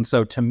here. And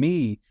so to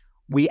me,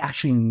 we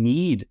actually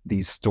need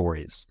these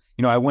stories.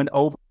 I went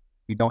over,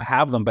 we don't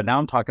have them, but now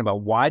I'm talking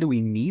about why do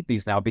we need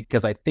these now?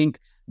 Because I think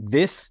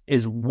this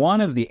is one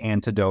of the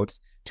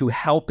antidotes to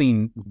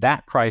helping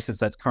that crisis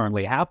that's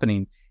currently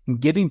happening and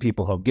giving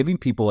people hope, giving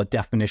people a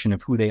definition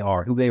of who they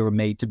are, who they were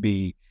made to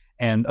be,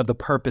 and of the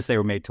purpose they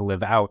were made to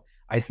live out.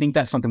 I think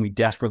that's something we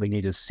desperately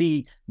need to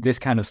see this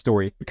kind of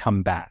story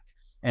come back.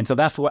 And so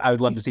that's what I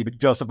would love to see. But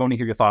Joseph, I want to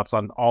hear your thoughts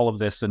on all of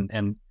this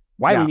and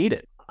why we need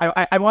it.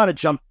 I want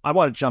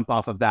to jump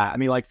off of that. I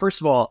mean, like,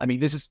 first of all, I mean,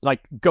 this is like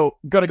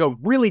gonna go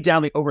really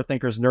down the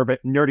overthinker's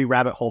nerdy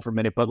rabbit hole for a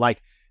minute, but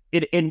like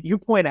and you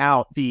point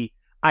out the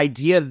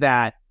idea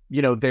that,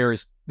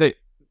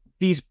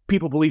 these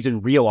people believed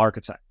in real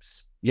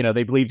archetypes.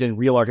 They believed in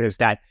real archetypes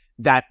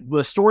that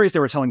the stories they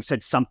were telling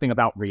said something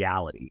about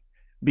reality.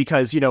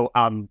 Because,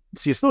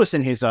 C.S. Lewis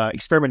in his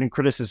Experiment in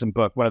Criticism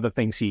book, one of the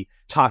things he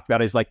talked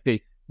about is like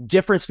the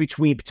difference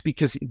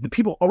because the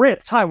people already at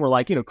the time were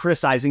like,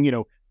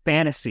 criticizing,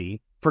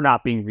 fantasy for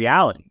not being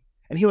reality.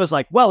 And he was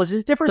like, well, there's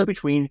a difference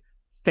between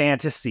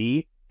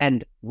fantasy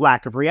and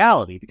lack of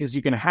reality, because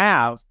you can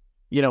have,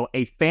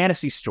 a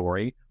fantasy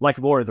story like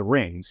Lord of the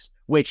Rings,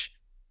 which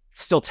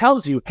still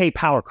tells you, hey,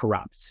 power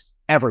corrupts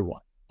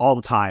everyone all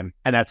the time,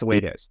 and that's the way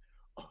it is.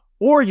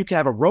 Or you can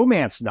have a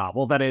romance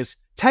novel that is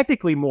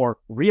technically more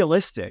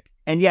realistic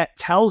and yet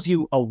tells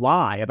you a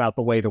lie about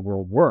the way the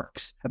world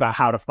works, about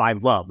how to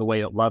find love, the way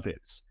that love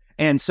is.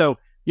 And so,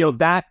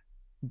 that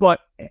was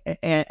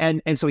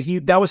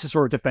his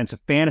sort of defense of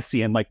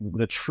fantasy and like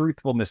the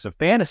truthfulness of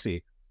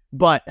fantasy.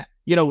 But,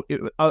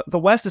 the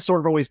West has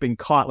sort of always been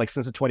caught, like,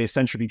 since the 20th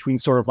century, between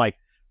sort of like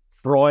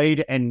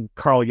Freud and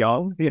Carl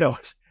Jung,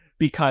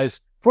 because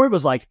Freud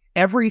was like,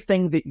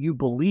 everything that you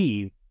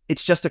believe,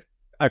 it's just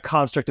a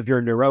construct of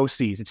your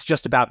neuroses. It's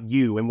just about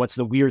you and what's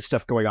the weird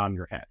stuff going on in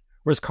your head.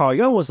 Whereas Carl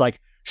Jung was like,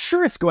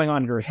 sure, it's going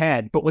on in your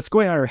head, but what's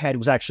going on in your head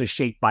was actually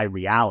shaped by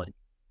reality.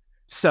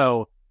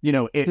 So,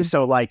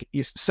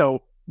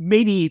 so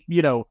maybe,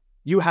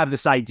 you have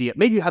this idea,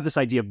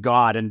 of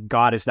God, and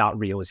God is not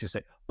real, as you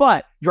say,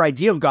 but your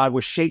idea of God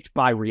was shaped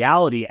by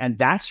reality, and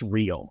that's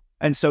real.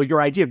 And so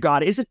your idea of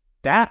God isn't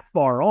that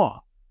far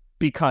off,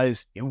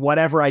 because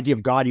whatever idea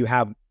of God you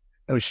have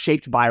was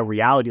shaped by a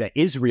reality that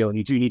is real, and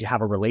you do need to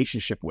have a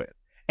relationship with.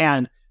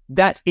 And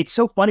it's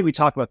so funny we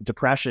talk about the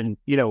depression,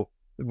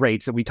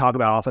 rates that we talk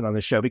about often on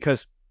the show,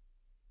 because,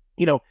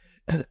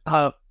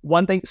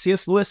 one thing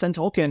C.S. Lewis and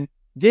Tolkien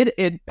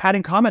had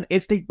in common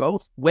is they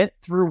both went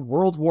through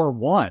World War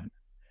I,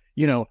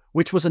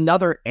 which was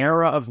another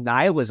era of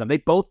nihilism. They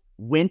both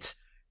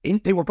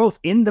they were both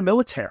in the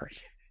military,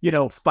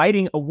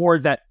 fighting a war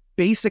that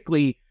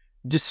basically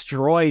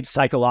destroyed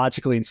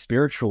psychologically and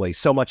spiritually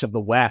so much of the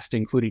West,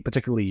 including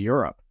particularly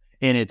Europe.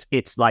 And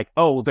it's like,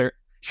 oh, their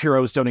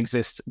heroes don't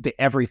exist.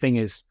 Everything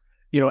is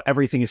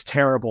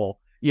terrible.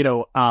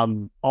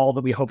 All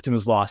that we hoped in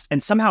was lost.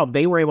 And somehow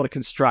they were able to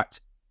construct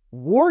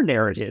war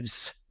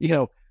narratives,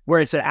 where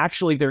it's that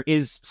actually there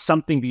is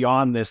something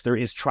beyond this. There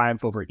is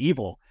triumph over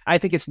evil. I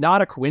think it's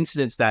not a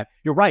coincidence that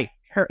you're right.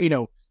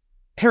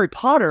 Harry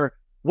Potter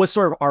was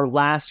sort of our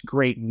last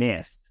great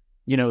myth,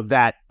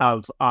 that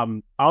of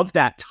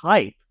that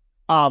type.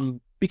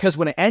 Because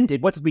when it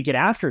ended, what did we get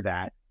after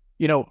that?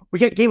 We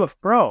get Game of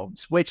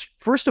Thrones, which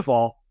first of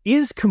all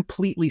is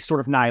completely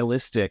sort of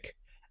nihilistic,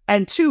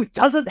 and two,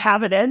 doesn't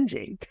have an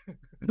ending.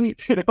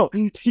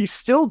 He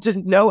still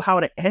didn't know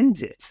how to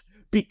end it,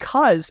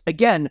 because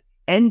again,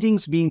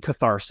 endings mean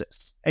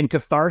catharsis, and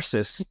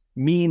catharsis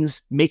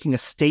means making a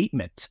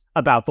statement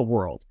about the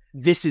world.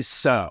 This is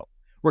so,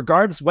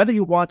 regardless whether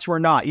you want to or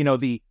not.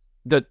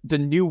 The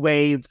new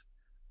wave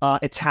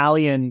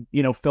Italian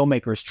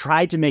filmmakers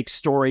tried to make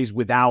stories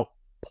without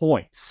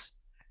points,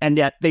 and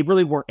yet they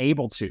really weren't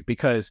able to,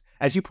 because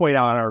as you point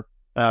out on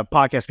our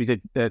podcast we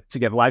did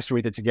together, live stream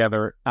we did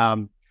together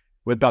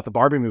about the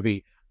Barbie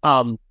movie,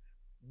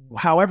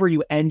 however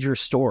you end your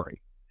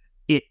story,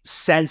 it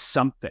says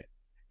something.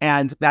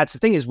 And that's the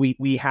thing, is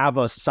we have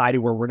a society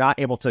where we're not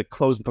able to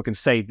close the book and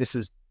say, this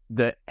is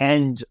the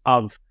end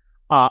of,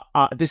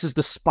 this is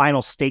the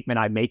final statement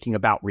I'm making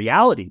about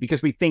reality,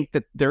 because we think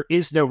that there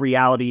is no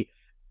reality.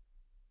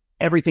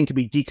 Everything can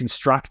be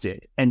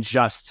deconstructed and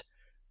just,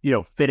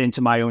 fit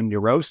into my own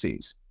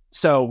neuroses.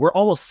 So we're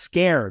almost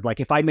scared. Like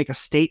if I make a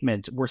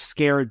statement, we're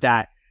scared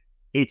that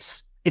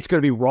it's going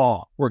to be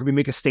wrong. We're going to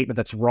make a statement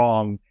that's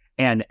wrong.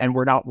 And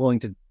we're not willing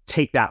to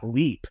take that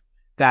leap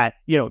that,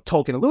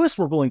 Tolkien and Lewis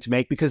were willing to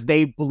make, because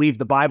they believed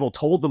the Bible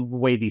told them the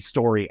way the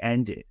story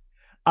ended.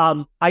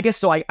 I guess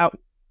so. I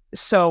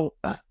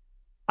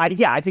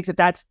think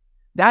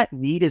that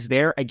need is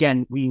there.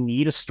 Again, we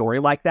need a story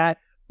like that.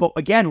 But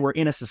again, we're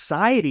in a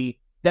society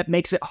that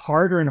makes it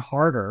harder and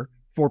harder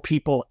for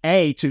people,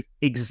 A, to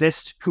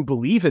exist who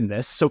believe in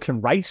this, so can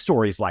write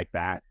stories like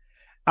that,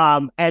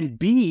 and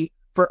B,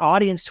 for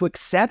audience to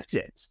accept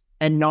it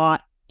and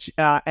not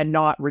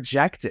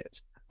reject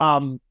it.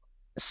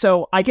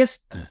 So I guess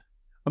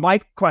my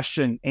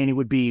question, Annie,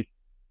 would be,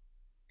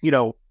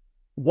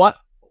 what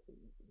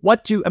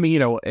do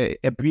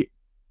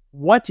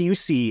you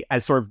see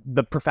as sort of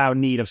the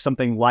profound need of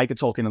something like a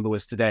Tolkien and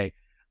Lewis today?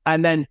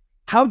 And then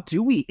how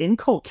do we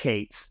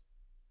inculcate,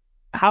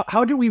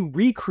 how do we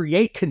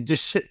recreate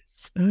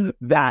conditions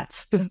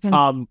that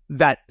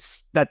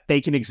that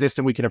they can exist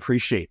and we can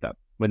appreciate them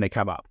when they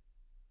come up?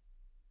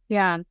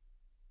 Yeah.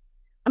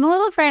 I'm a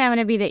little afraid I'm going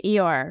to be the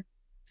Eeyore.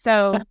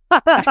 So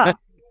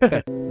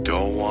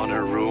don't want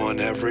to ruin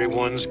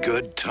everyone's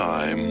good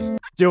time.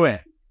 Do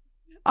it.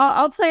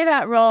 I'll play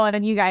that role, and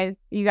then you guys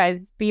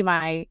be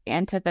my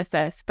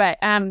antithesis. But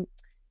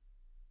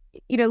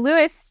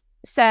Lewis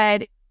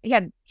said he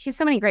has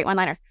so many great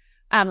one-liners.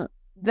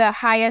 The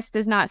highest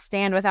does not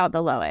stand without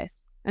the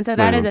lowest, and so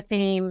that is a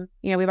theme.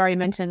 We've already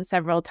mentioned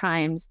several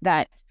times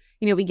that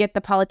we get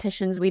the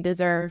politicians we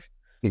deserve.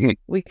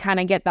 We kind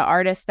of get the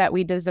artists that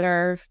we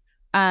deserve.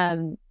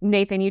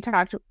 Nathan, you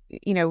talked,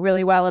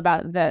 really well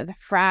about the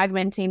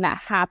fragmenting that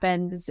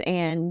happens,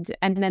 and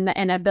then the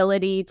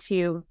inability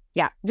to,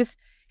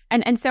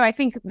 and so I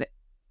think,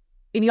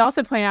 and you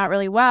also pointed out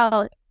really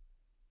well,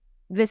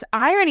 this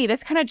irony,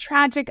 this kind of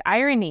tragic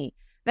irony,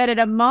 that at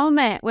a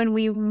moment when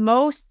we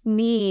most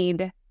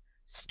need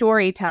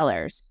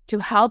storytellers to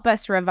help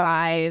us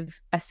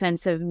revive a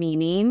sense of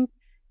meaning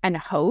and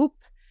hope,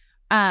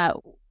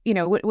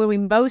 when we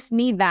most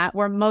need that,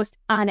 we're most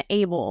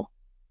unable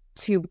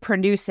to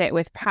produce it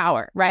with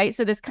power, right?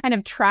 So this kind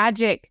of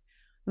tragic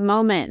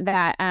moment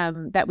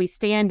that we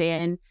stand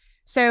in.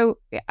 So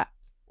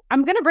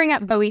I'm going to bring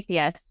up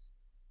Boethius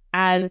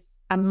as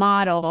a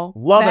model.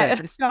 Love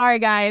it. Sorry,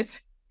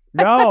 guys.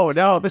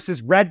 No, this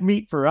is red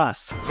meat for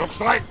us. Looks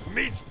like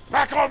meat's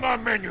back on the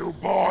menu,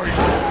 boys.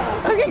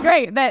 Okay,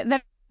 great.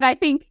 That I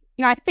think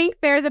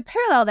there's a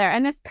parallel there,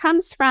 and this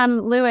comes from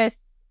Lewis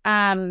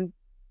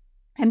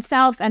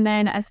himself, and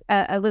then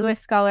a Lewis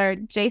scholar,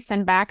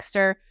 Jason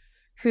Baxter,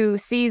 who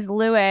sees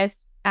Lewis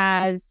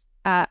as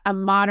a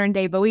modern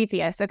day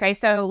Boethius. Okay,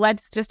 so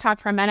let's just talk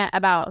for a minute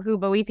about who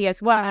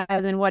Boethius was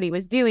and what he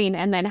was doing,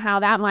 and then how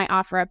that might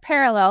offer a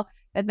parallel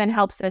that then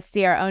helps us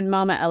see our own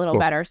moment a little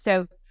better.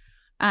 So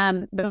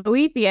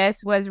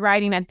Boethius was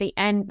writing at the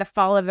end, the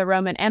fall of the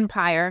Roman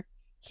Empire.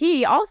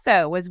 He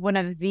also was one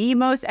of the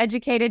most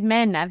educated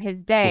men of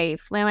his day,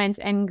 fluent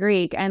in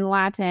Greek and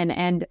Latin,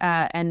 and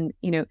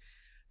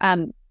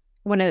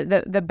one of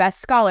the best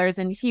scholars.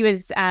 And he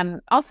was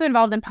also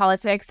involved in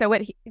politics. So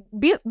what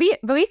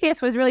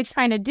Boethius was really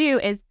trying to do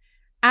is,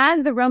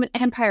 as the Roman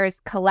Empire is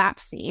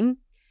collapsing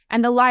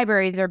and the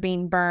libraries are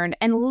being burned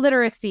and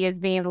literacy is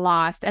being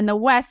lost and the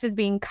West is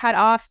being cut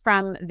off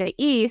from the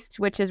East,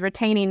 which is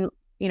retaining,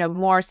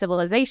 more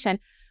civilization,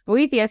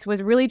 Boethius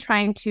was really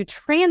trying to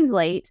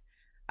translate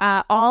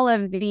all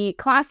of the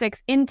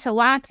classics into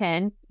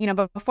Latin,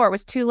 before it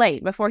was too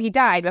late, before he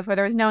died, before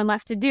there was no one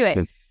left to do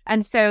it.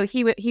 And so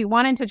he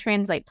wanted to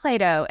translate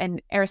Plato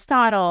and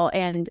Aristotle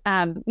and,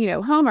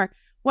 Homer.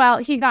 Well,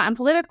 he got in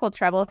political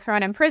trouble,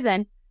 thrown in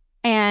prison.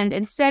 And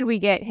instead we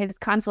get his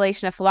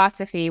Consolation of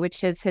Philosophy,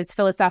 which is his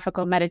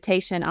philosophical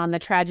meditation on the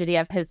tragedy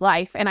of his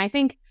life. And I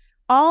think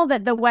all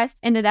that the West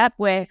ended up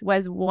with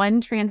was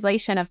one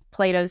translation of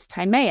Plato's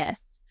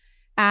Timaeus.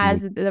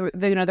 As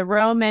the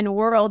Roman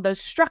world,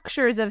 those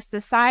structures of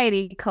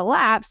society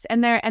collapsed,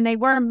 and they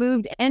were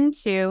moved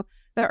into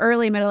the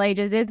early Middle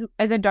Ages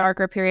as a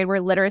darker period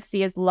where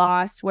literacy is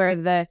lost, where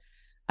the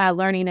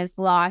learning is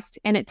lost,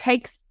 and it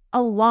takes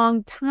a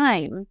long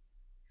time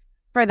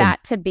for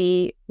that to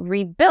be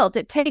rebuilt.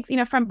 It takes,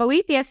 from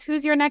Boethius,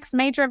 who's your next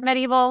major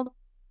medieval?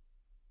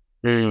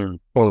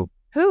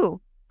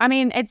 Who? I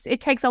mean,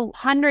 it takes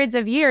hundreds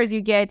of years.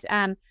 You get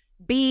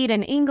Bede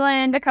in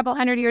England a couple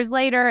hundred years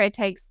later. It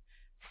takes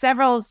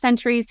several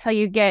centuries till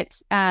you get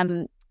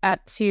up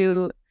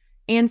to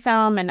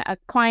Anselm and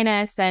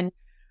Aquinas, and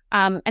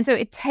so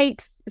it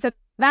takes. So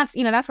that's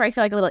where I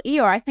feel like a little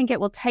Eeyore. I think it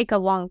will take a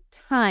long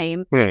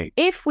time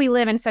if we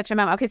live in such a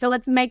moment. Okay, so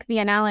let's make the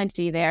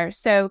analogy there.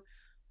 So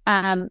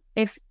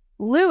if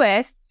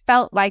Lewis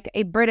felt like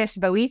a British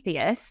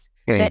Boethius,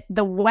 that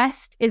the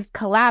West is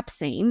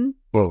collapsing,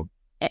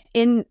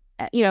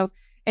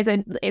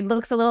 it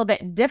looks a little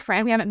bit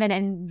different. We haven't been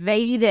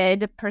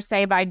invaded per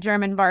se by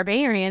German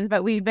barbarians,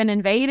 but we've been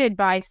invaded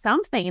by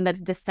something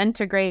that's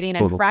disintegrating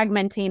and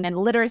fragmenting, and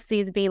literacy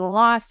is being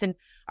lost, and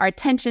our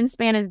attention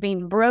span is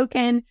being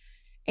broken.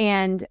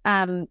 And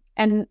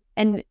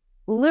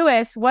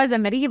Lewis was a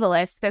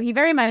medievalist, so he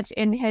very much,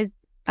 in his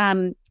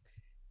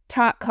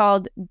talk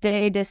called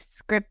De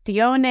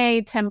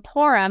Descriptione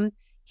Temporum,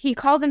 he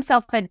calls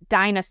himself a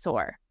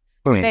dinosaur.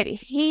 That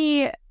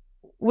he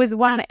was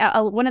one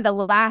of the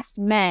last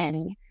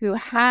men who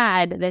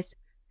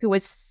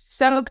was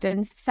soaked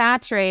and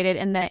saturated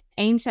in the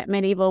ancient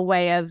medieval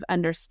way of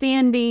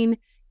understanding,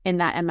 in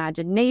that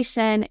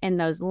imagination, in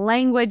those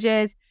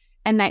languages,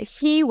 and that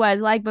he was,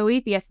 like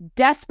Boethius,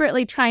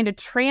 desperately trying to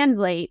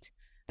translate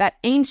that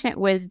ancient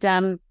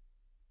wisdom,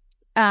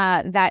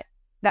 that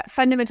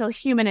fundamental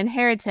human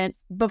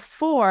inheritance,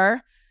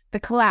 before the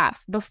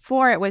collapse,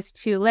 before it was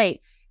too late.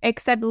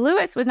 Except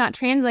Lewis was not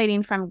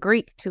translating from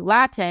Greek to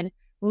Latin.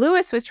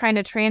 Lewis was trying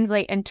to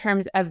translate in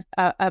terms of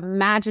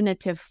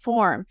imaginative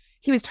form.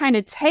 He was trying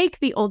to take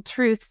the old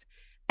truths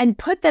and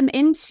put them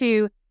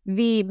into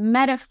the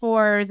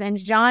metaphors and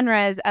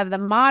genres of the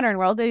modern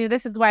world.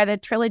 This is why the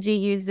trilogy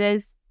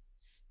uses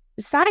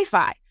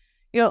sci-fi.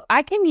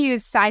 I can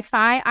use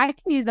sci-fi. I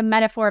can use the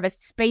metaphor of a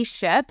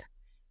spaceship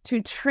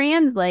to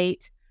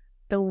translate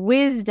the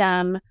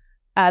wisdom,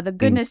 the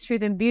goodness,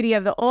 truth, and beauty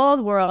of the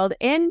old world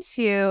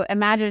into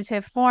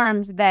imaginative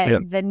forms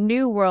that the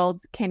new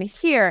world can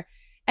hear.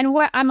 And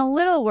what I'm a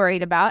little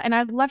worried about, and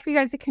I'd love for you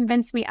guys to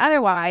convince me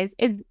otherwise,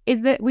 is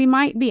that we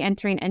might be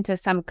entering into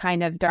some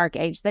kind of dark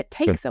age that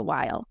takes a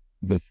while.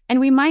 And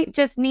we might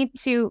just need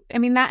to,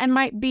 that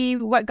might be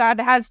what God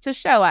has to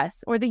show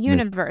us, or the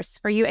universe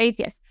for you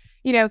atheists,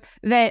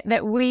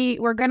 that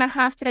we're going to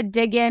have to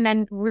dig in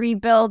and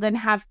rebuild and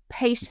have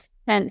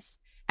patience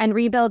and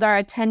rebuild our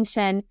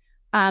attention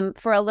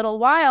for a little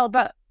while.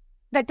 But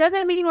that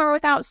doesn't mean we're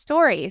without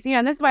stories.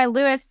 And this is why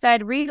Lewis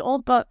said, read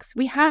old books.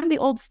 We have the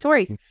old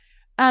stories.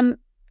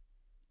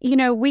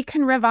 We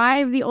can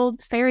revive the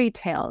old fairy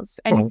tales,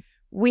 and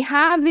we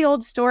have the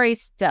old stories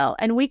still,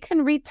 and we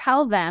can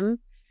retell them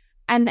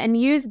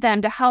and use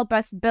them to help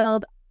us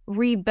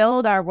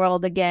rebuild our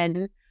world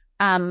again.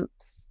 That's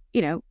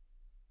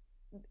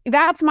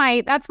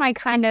my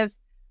kind of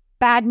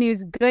bad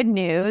news, good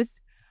news.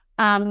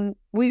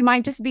 We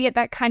might just be at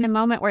that kind of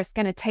moment where it's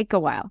going to take a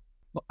while.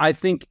 I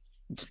think,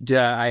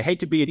 I hate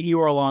to be an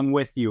Eeyore along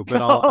with you,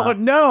 but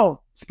no,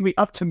 it's going to be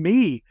up to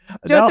me.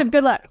 Joseph,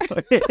 good luck.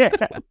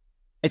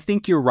 I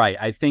think you're right.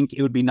 I think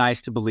it would be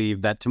nice to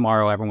believe that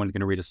tomorrow everyone's going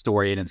to read a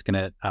story, and it's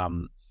going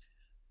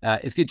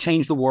to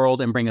change the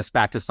world and bring us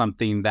back to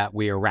something that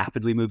we are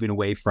rapidly moving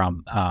away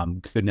from.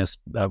 Goodness,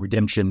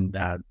 redemption,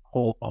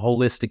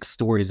 holistic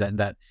stories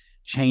that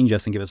change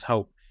us and give us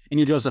hope.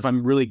 And Joseph,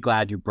 I'm really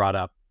glad you brought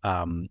up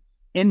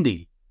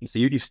ending. So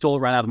you stole it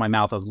right out of my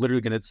mouth. I was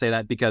literally going to say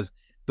that, because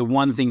the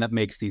one thing that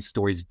makes these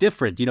stories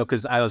different,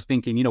 because I was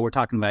thinking, we're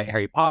talking about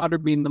Harry Potter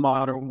being the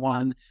modern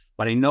one,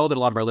 but I know that a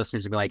lot of our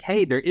listeners will be like,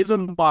 hey, there is a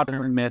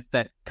modern myth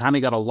that kind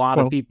of got a lot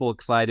of people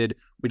excited,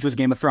 which was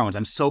Game of Thrones.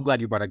 I'm so glad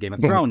you brought up Game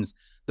of Thrones.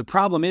 The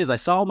problem is I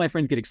saw all my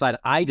friends get excited.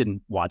 I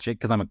didn't watch it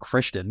because I'm a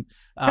Christian,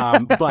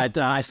 but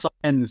I saw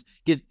friends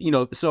get,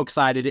 so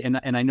excited,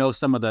 and I know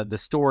some of the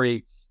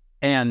story,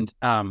 and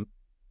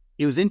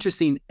it was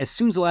interesting. As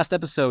soon as the last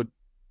episode,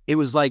 it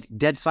was like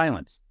dead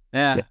silence.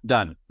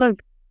 Done.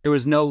 Look. There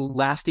was no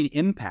lasting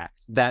impact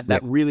that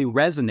really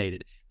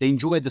resonated. They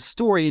enjoyed the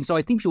story, and so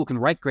I think people can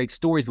write great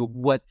stories, but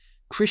what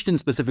Christians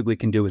specifically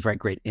can do is write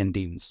great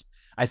endings.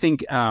 I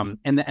think, and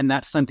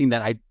that's something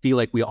that I feel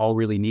like we all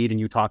really need, and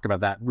you talked about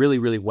that really,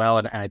 really well,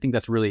 and I think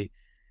that's really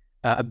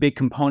a big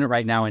component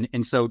right now.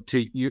 And so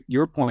to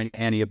your point,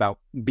 Annie, about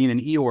being an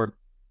Eeyore,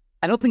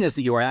 I don't think that's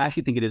the Eeyore. I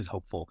actually think it is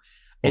hopeful.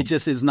 It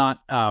just is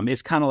not,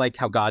 it's kind of like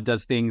how God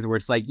does things where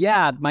it's like,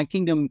 yeah, my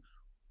kingdom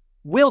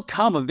will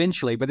come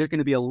eventually, but there's going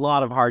to be a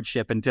lot of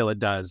hardship until it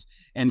does.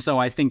 And so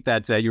I think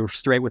that you're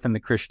straight within the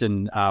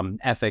Christian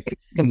ethic,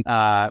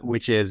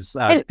 which is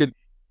good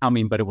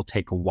coming, but it will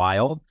take a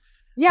while.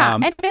 Yeah.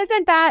 And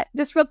isn't that,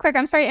 just real quick,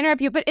 I'm sorry to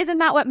interrupt you, but isn't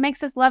that what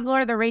makes us love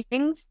Lord of the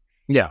Rings?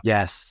 Yeah.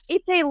 Yes.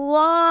 It's a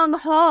long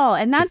haul,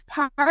 and that's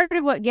part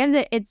of what gives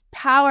it its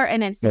power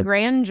and its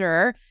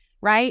grandeur,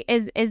 right?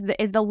 Is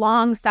the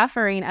long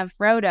suffering of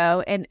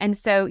Frodo. And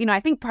so, I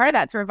think part of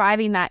that's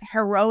reviving that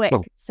heroic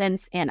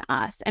sense in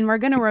us. And we're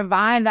going to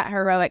revive that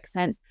heroic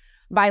sense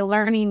by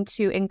learning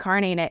to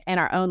incarnate it in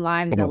our own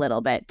lives a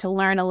little bit, to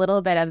learn a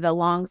little bit of the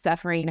long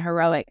suffering,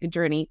 heroic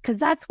journey, because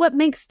that's what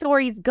makes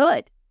stories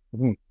good.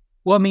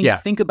 Well, I mean,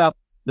 think about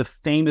the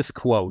famous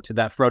quote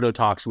that Frodo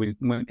talks with,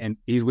 and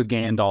he's with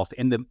Gandalf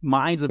in the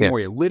mines of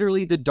Moria,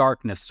 literally the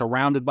darkness,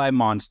 surrounded by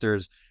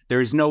monsters.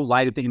 There is no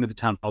light at the end of the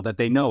tunnel that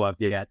they know of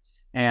yet.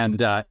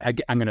 And I'm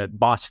going to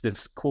botch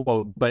this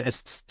quote, but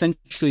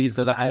essentially he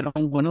said, I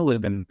don't want to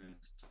live in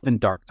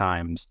dark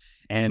times.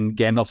 And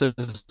Gandalf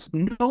says,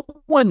 no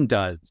one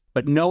does,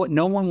 but no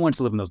one wants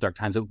to live in those dark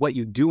times. But what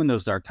you do in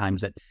those dark times,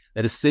 that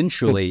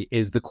essentially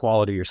is the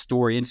quality of your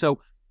story. And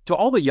so to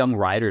all the young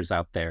writers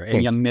out there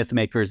and young myth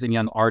makers and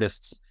young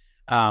artists,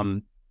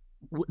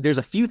 there's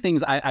a few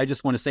things I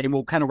just want to say, and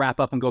we'll kind of wrap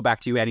up and go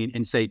back to you, Annie,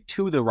 and say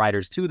to the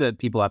writers, to the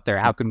people out there,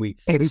 how can we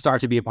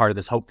start to be a part of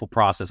this hopeful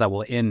process that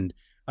will end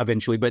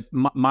eventually? But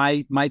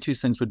my 2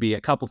 cents would be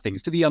a couple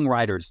things. To the young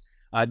writers,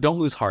 don't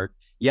lose heart.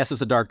 Yes,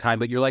 it's a dark time,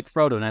 but you're like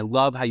Frodo, and I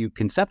love how you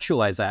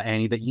conceptualize that,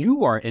 Annie, that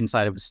you are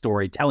inside of a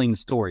story, telling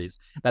stories,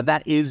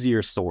 that is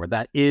your sword,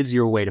 that is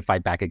your way to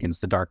fight back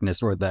against the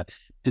darkness or the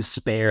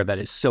despair that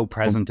is so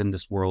present in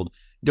this world.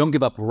 Don't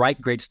give up. Write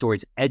great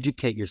stories.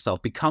 Educate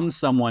yourself. Become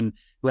someone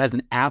who has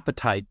an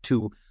appetite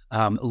to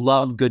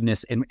love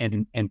goodness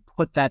and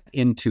put that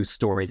into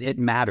stories. It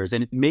matters,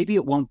 and maybe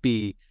it won't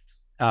be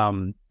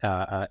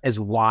as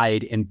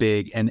wide and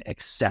big and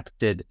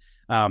accepted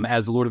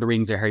as Lord of the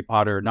Rings or Harry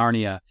Potter or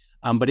Narnia.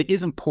 But it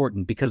is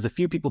important, because the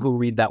few people who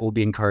read that will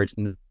be encouraged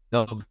and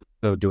they'll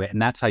go do it.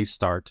 And that's how you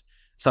start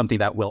something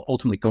that will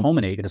ultimately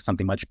culminate into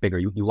something much bigger.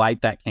 You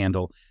light that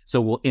candle,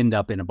 so we'll end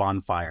up in a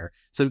bonfire.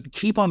 So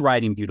keep on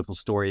writing beautiful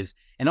stories.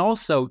 And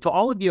also to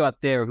all of you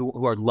out there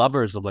who are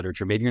lovers of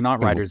literature, maybe you're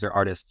not writers or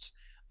artists,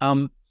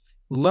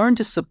 learn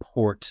to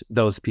support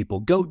those people.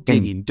 Go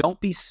digging.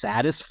 Don't be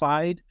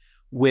satisfied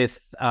with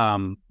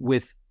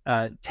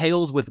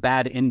tales with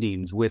bad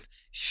endings, with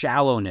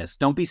shallowness.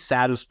 Don't be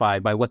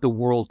satisfied by what the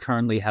world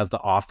currently has to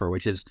offer,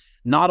 which is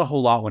not a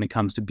whole lot when it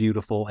comes to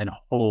beautiful and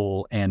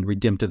whole and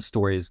redemptive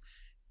stories.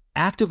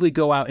 Actively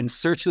go out and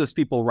search those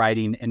people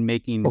writing and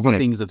making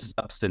things of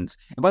substance.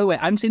 And by the way,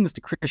 I'm saying this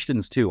to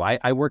Christians too.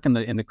 I work in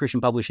the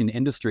Christian publishing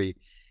industry,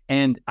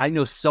 and I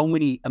know so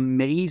many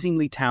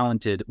amazingly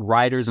talented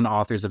writers and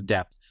authors of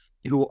depth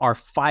who are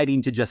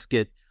fighting to just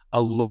get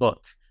a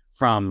look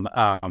from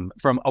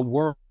a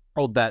world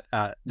that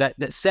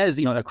says,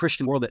 a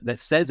Christian world that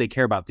says they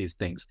care about these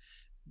things.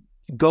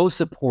 Go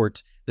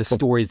support the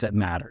stories that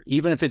matter,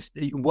 even if it's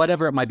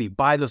whatever it might be.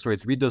 Buy those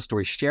stories, read those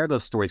stories, share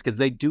those stories, because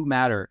they do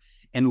matter,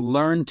 and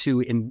learn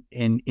to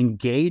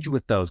engage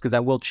with those, because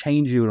that will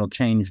change you. It'll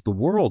change the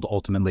world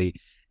ultimately.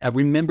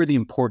 Remember the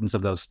importance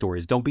of those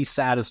stories. Don't be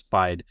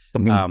satisfied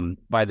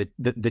by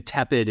the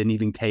tepid and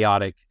even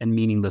chaotic and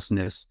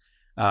meaninglessness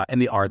and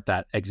the art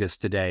that exists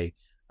today.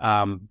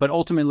 But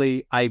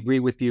ultimately, I agree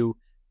with you.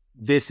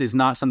 This is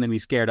not something to be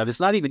scared of. It's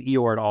not even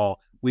Eeyore at all.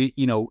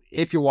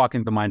 If you're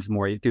walking the mines of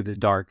Moria through the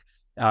dark,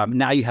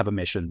 now you have a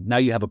mission. Now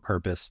you have a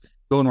purpose.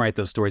 Go and write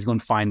those stories. Go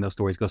and find those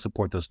stories. Go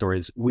support those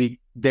stories.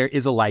 There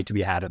is a light to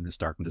be had in this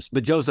darkness.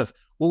 But Joseph,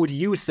 what would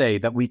you say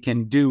that we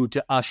can do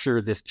to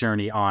usher this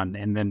journey on?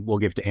 And then we'll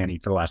give to Annie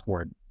for the last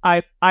word.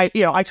 I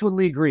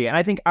totally agree. And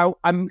I think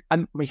I'm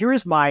here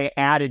is my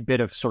added bit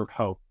of sort of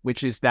hope,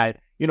 which is that,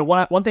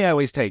 one thing I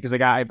always take is,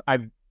 like,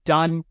 I've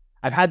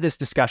had this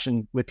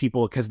discussion with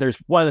people, because there's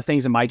one of the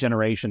things in my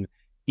generation,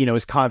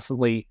 is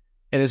constantly,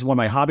 and this is one of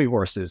my hobby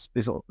horses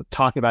is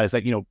talking about, is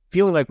that,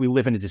 feeling like we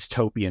live in a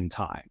dystopian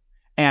time.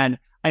 And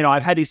I know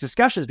I've had these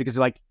discussions because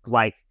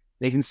like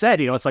Nathan said,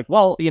 it's like,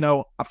 well,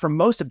 from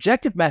most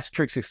objective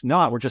metrics, it's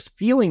not. We're just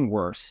feeling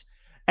worse.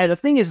 And the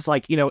thing is, it's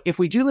like, if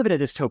we do live in a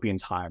dystopian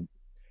time,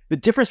 the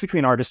difference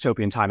between our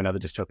dystopian time and other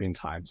dystopian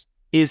times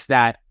is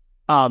that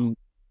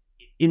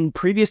in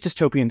previous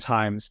dystopian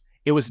times,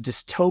 it was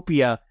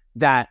dystopia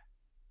that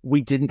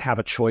we didn't have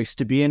a choice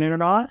to be in it or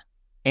not.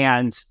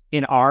 And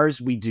in ours,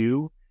 we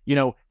do.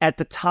 At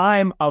the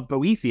time of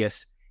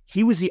Boethius,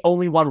 he was the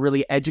only one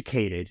really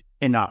educated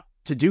enough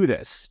to do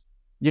this.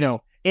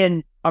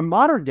 In our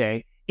modern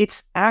day,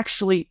 it's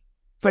actually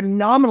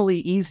phenomenally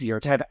easier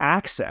to have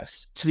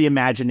access to the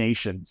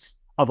imaginations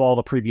of all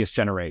the previous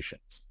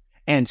generations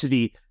and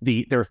to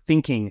their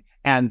thinking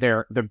and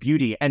their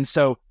beauty. And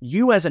so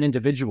you as an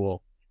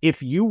individual,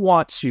 if you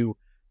want to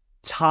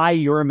tie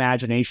your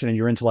imagination and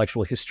your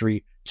intellectual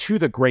history to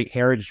the great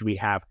heritage we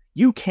have,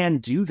 you can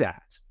do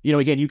that.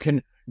 Again, you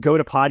can go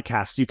to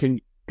podcasts, you can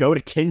go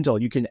to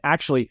Kindle, you can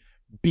actually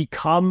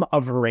become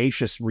a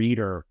voracious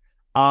reader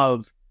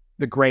of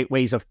the great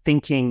ways of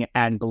thinking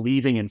and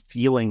believing and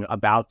feeling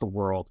about the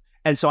world.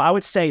 And so I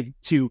would say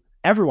to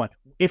everyone,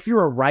 if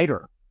you're a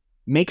writer,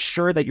 make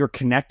sure that you're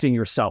connecting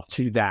yourself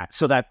to that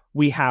so that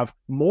we have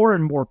more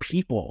and more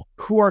people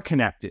who are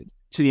connected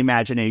to the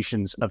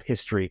imaginations of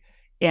history.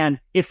 And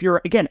if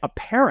you're, again, a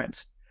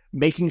parent,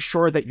 making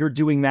sure that you're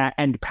doing that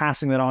and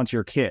passing that on to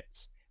your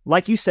kids.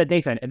 Like you said,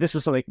 Nathan, and this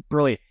was something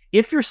brilliant.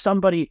 If you're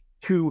somebody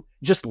who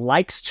just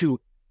likes to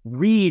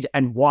read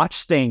and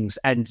watch things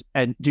and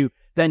do,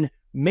 then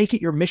make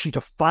it your mission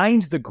to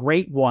find the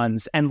great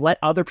ones and let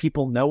other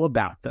people know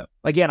about them.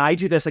 Again, I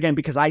do this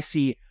because I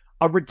see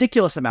a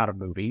ridiculous amount of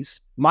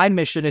movies. My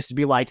mission is to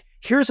be like,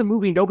 here's a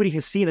movie nobody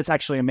has seen that's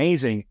actually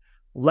amazing.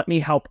 Let me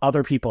help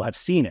other people have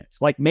seen it.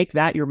 Like, make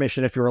that your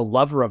mission if you're a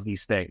lover of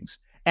these things.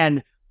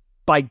 And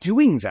by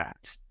doing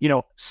that,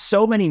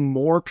 so many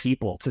more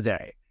people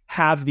today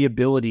have the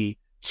ability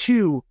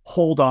to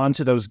hold on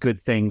to those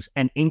good things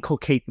and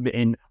inculcate them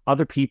in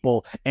other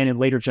people and in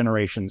later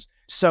generations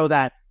so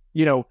that,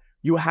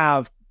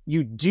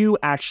 you do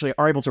actually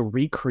are able to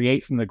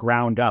recreate from the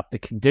ground up the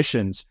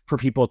conditions for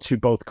people to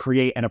both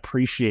create and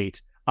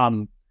appreciate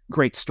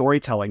great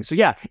storytelling. So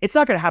yeah, it's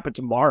not going to happen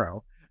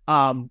tomorrow,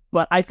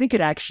 but I think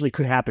it actually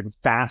could happen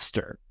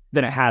faster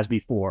than it has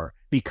before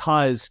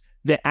because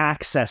the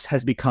access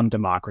has become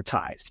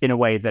democratized in a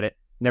way that it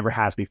never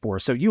has before.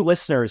 So you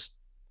listeners,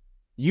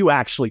 you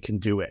actually can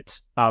do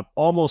it.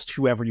 Almost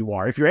whoever you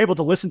are. If you're able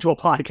to listen to a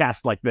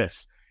podcast like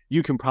this,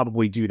 you can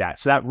probably do that.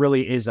 So that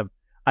really is a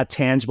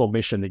tangible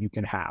mission that you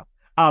can have.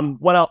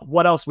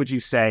 What else would you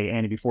say,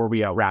 Annie, before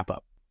we wrap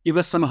up? Give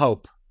us some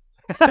hope.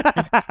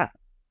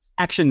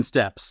 Action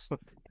steps.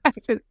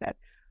 Action steps.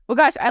 Well,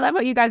 gosh, I love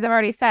what you guys have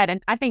already said.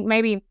 And I think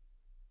maybe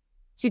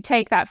to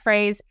take that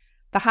phrase,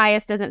 the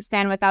highest doesn't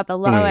stand without the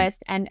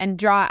lowest, and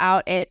draw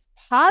out its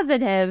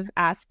positive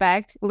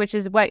aspect, which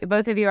is what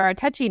both of you are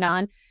touching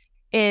on,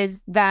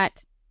 is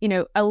that,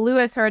 a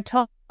Lewis or a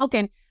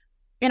Tolkien,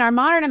 in our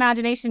modern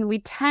imagination, we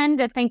tend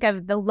to think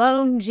of the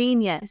lone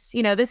genius.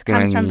 This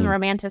comes from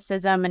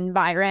Romanticism and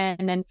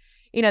Byron, and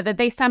that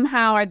they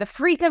somehow are the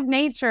freak of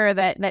nature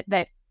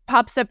that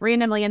pops up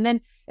randomly, and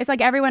then it's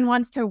like everyone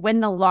wants to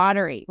win the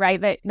lottery, right?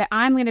 That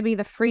I'm going to be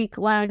the freak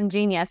lone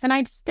genius, and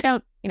I just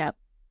don't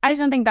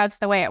think that's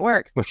the way it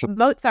works.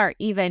 Mozart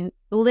even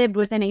lived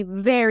within a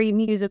very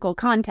musical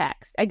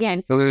context.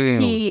 Again,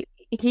 he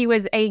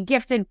was a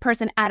gifted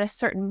person at a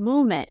certain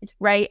moment,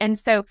 right? And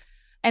so,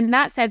 in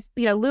that sense,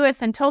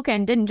 Lewis and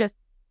Tolkien didn't just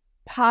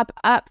pop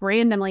up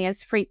randomly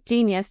as freak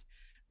geniuses.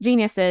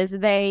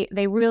 They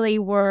really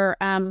were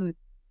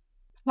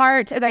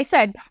part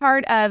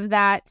of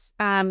that,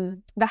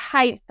 the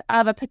height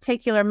of a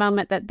particular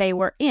moment that they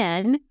were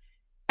in.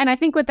 And I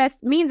think what that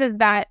means is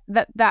that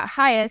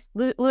highest,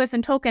 Lewis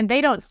and Tolkien, they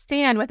don't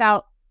stand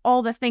without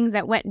all the things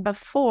that went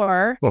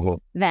before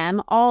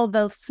them, all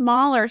the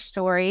smaller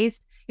stories.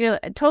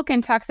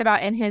 Tolkien talks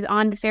about in his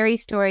On Fairy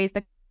Stories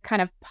the kind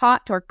of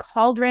pot or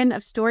cauldron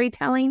of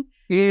storytelling,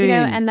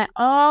 and that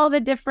all the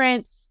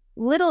different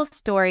little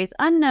stories,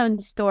 unknown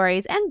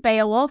stories, and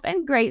Beowulf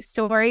and great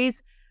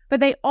stories, but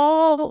they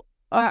all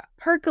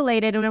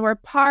percolated and were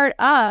part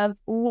of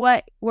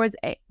what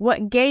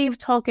gave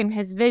Tolkien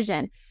his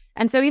vision.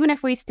 And so even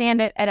if we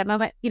stand at a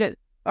moment,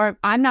 or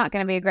I'm not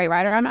going to be a great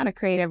writer, I'm not a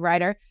creative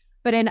writer,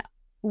 but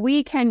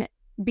we can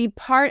be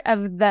part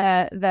of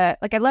the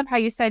like, I love how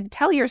you said,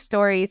 tell your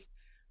stories,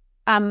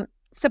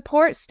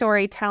 support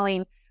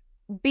storytelling,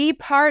 be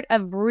part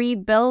of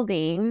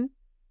rebuilding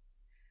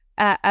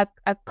a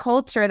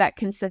culture that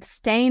can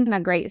sustain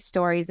the great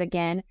stories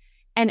again.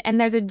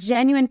 And there's a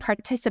genuine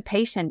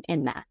participation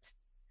in that.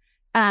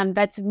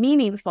 That's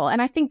meaningful.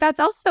 And I think that's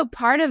also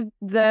part of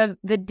the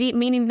deep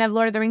meaning of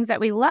Lord of the Rings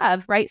that we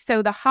love, right?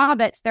 So the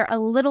hobbits, they're a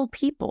little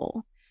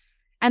people.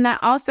 And that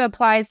also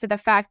applies to the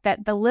fact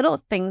that the little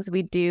things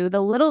we do,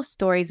 the little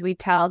stories we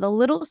tell, the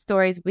little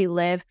stories we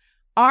live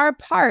are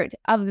part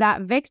of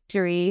that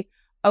victory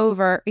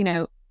over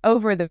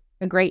the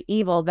great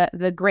evil,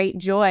 the great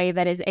joy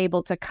that is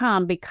able to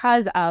come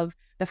because of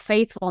the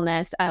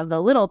faithfulness of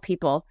the little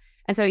people.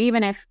 And so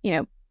even if,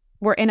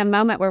 we're in a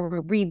moment where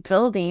we're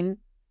rebuilding,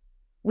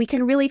 we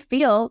can really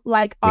feel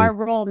like our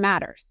role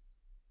matters.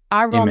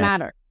 Our role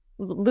matters.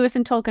 Lewis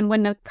and Tolkien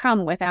wouldn't have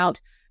come without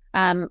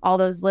all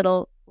those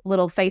little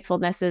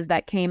faithfulnesses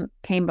that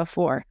came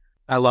before.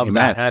 I love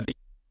that. I think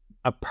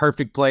a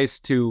perfect place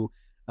to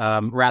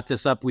wrap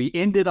this up. We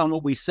ended on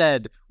what we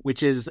said,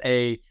 which is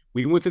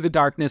we went through the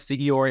darkness to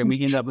Eeyore, and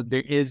we ended up with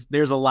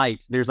there's a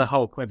light, there's a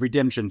hope of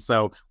redemption.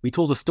 So we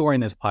told a story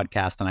in this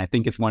podcast, and I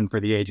think it's one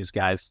for the ages,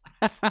 guys.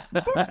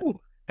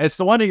 It's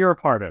the one that you're a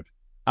part of,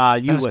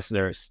 you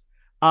listeners.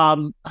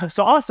 So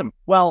awesome.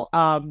 Well,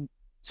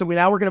 so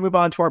now we're going to move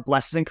on to our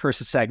blesses and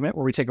curses segment,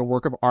 where we take a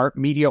work of art,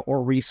 media,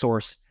 or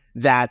resource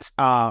that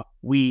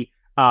we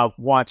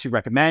want to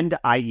recommend,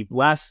 i.e.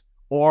 bless,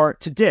 or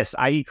to diss,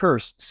 i.e.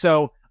 curse.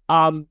 So,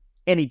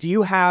 Annie, do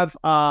you have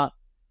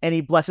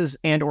any blesses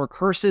and or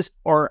curses,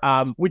 or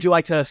would you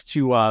like us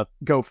to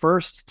go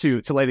first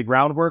to lay the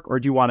groundwork, or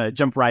do you want to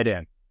jump right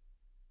in?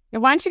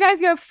 Why don't you guys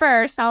go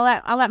first? I'll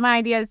let my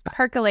ideas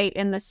percolate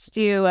in the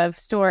stew of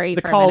story.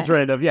 The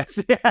cauldron of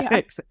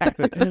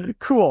exactly.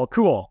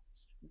 Cool.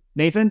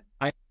 Nathan,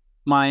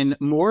 mine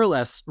more or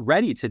less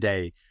ready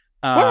today.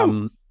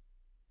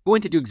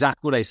 Going to do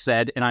exactly what I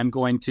said, and I'm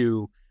going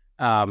to.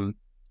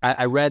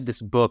 I read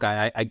this book.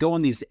 I go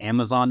on these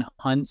Amazon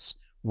hunts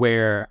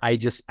where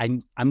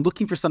I'm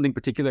looking for something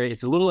particular.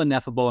 It's a little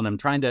ineffable, and I'm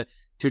trying to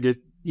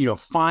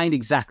find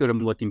exactly what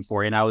I'm looking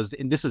for. And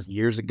this was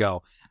years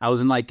ago. I was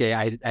in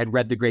I'd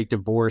read The Great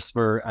Divorce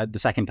for the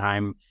second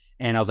time,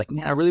 and I was like,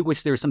 man, I really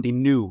wish there was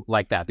something new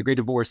like that. The Great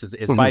Divorce is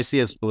by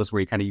C.S. Lewis, where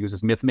he kind of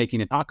uses myth making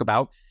to talk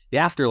about the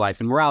afterlife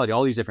and morality,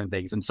 all these different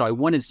things. And so I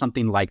wanted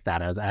something like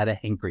that. I had a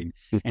hankering,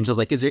 and so I was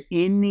like, is there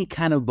any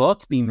kind of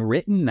book being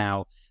written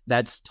now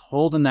that's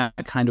told in that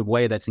kind of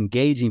way, that's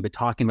engaging, but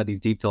talking about these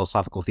deep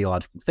philosophical,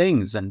 theological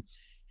things? And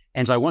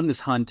so I went on this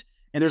hunt,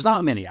 and there's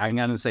not many. I'm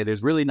going to say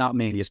there's really not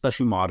many,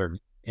 especially modern.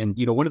 And,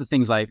 one of the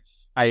things I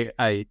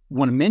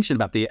want to mention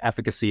about the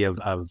efficacy of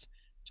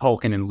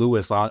Tolkien and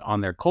Lewis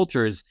on their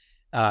cultures,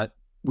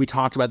 we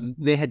talked about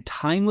they had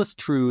timeless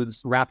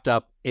truths wrapped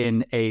up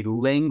in a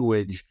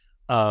language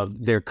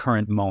of their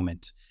current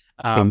moment.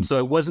 So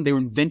it wasn't they were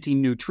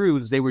inventing new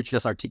truths; they were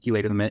just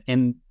articulating them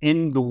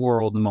in the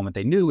world, the moment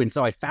they knew. And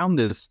so I found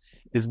this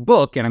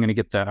book, and I'm going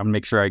to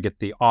make sure I get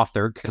the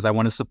author, because I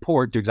want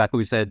to do exactly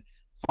what we said: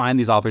 find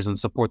these authors and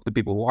support the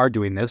people who are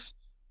doing this.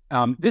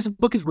 This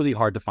book is really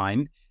hard to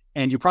find,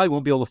 and you probably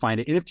won't be able to find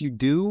it. And if you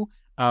do,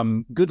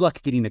 good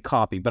luck getting a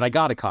copy. But I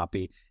got a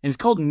copy, and it's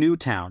called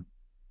Newtown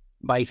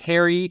by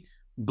Harry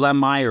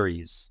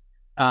Blamires.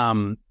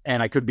 And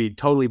I could be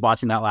totally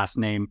botching that last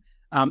name.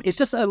 It's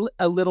just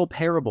a little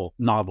parable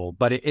novel,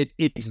 but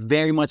it's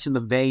very much in the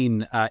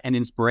vein and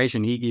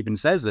inspiration. He even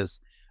says this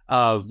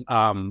of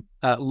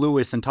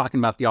Lewis and talking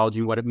about theology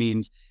and what it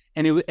means.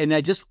 And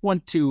I just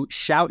want to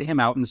shout him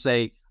out and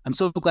say, I'm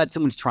so glad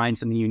someone's trying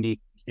something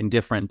unique and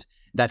different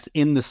that's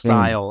in the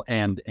style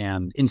and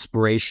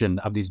inspiration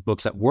of these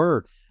books that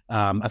were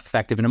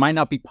effective. And it might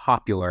not be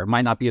popular, it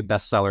might not be a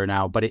bestseller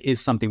now, but it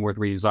is something worth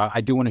reading. So I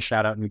do want to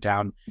shout out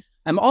Newtown.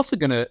 I'm also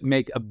going to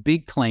make a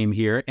big claim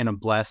here and a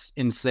bless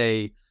and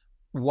say,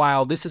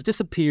 while this has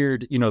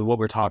disappeared, what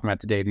we're talking about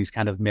today, these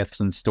kind of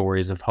myths and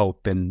stories of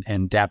hope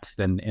and depth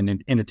and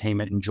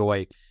entertainment and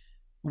joy,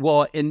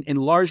 well, in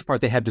large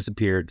part, they have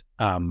disappeared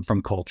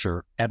from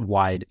culture at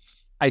wide.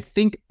 I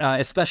think,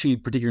 especially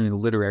particularly in the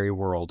literary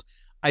world,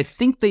 I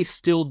think they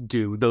still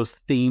do. Those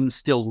themes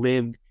still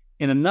live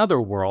in another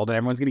world, and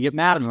everyone's going to get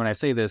mad at me when I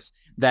say this,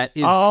 that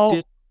is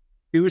still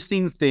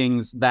producing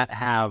things that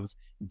have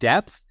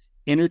depth,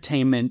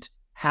 entertainment,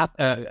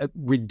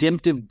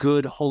 redemptive,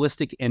 good,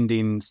 holistic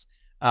endings,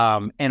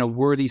 and a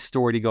worthy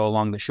story to go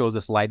along that shows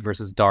us light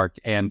versus dark,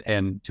 and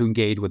to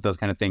engage with those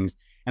kind of things.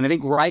 And I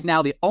think right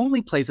now the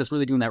only place that's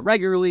really doing that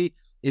regularly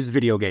is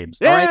video games.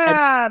 Yeah, all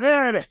right?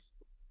 there it is.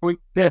 We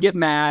get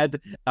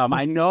mad.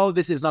 I know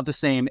this is not the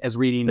same as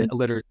reading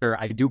literature.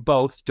 I do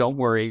both. Don't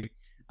worry.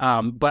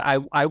 But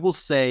I will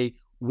say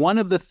one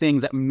of the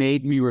things that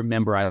made me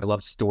remember I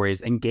love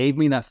stories and gave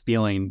me that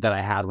feeling that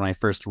I had when I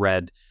first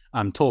read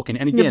Tolkien.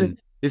 And again,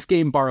 this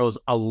game borrows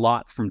a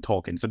lot from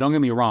Tolkien, so don't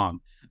get me wrong.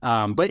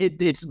 But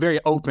it's very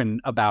open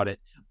about it.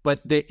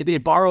 But they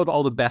borrowed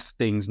all the best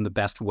things in the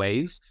best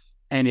ways,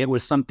 and it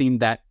was something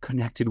that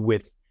connected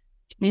with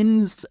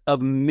tens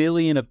of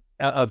millions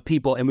of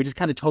people, and we just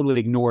kind of totally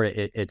ignore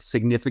its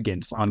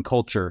significance on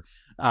culture.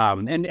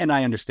 And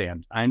I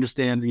understand.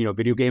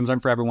 Video games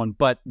aren't for everyone,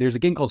 but there's a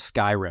game called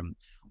Skyrim,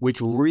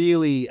 which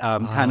really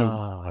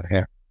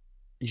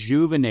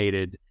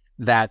rejuvenated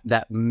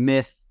that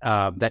myth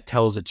that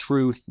tells a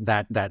truth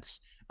that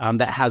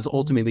has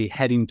ultimately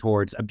heading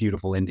towards a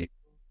beautiful ending.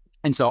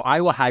 And so I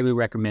will highly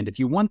recommend, if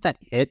you want that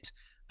hit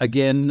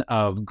again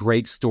of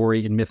great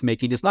story and myth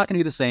making, it's not going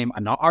to be the same.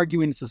 I'm not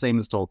arguing it's the same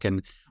as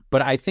Tolkien,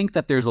 but I think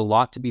that there's a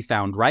lot to be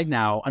found right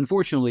now.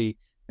 Unfortunately,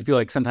 I feel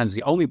like sometimes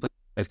the only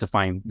place to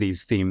find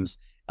these themes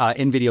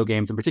in video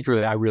games, and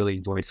particularly I really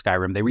enjoyed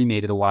Skyrim. They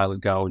remade it a while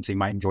ago, and so you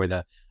might enjoy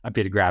the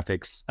updated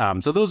graphics.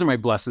 So those are my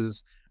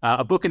blesses,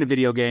 a book and a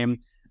video game.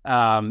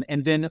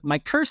 And then my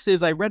curse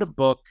is I read a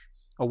book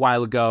a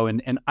while ago,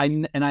 and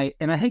I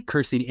hate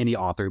cursing any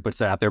author who puts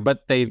that out there,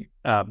 but they've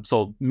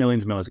sold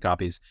millions and millions of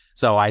copies.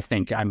 So I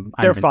think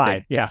they're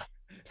fine. Yeah.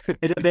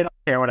 They don't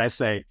care what I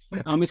say.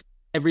 It's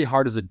Every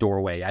Heart is a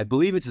Doorway. I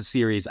believe it's a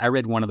series. I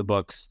read one of the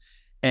books,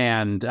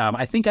 and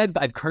I think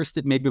I've cursed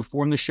it maybe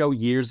before in the show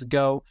years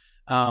ago.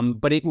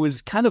 But it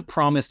was kind of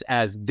promised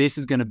as this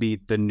is going to be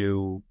the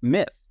new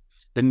myth,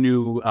 the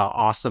new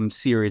awesome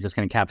series that's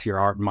going to capture your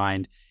heart and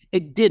mind.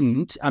 It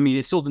didn't. I mean,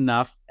 it sold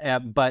enough,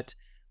 but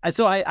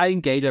so I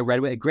engaged. I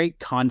read it. A great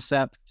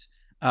concept.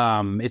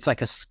 It's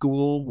like a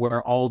school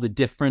where all the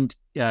different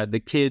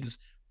the kids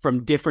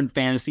from different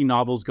fantasy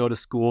novels go to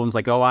school, and it's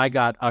like, oh, I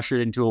got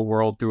ushered into a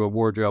world through a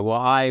wardrobe. Well,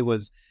 I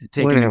was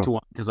taken into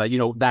one because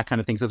that kind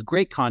of thing. So it's a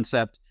great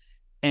concept.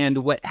 And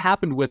what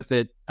happened with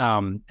it,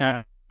 I'll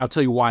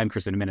tell you why I'm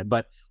Chris in a minute,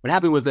 but what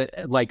happened with it,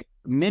 like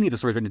many of the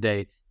stories written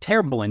today,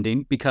 terrible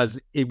ending because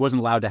it wasn't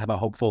allowed to have a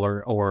hopeful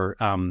or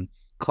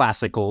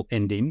classical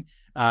ending.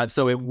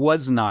 So it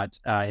was not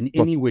in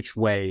any which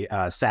way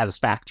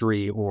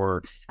satisfactory,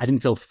 or I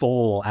didn't feel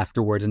full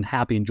afterwards and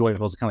happy and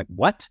joyful. It was kind of like,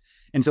 what?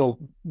 And so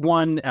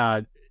one,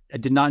 I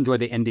did not enjoy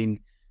the ending.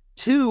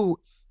 Two,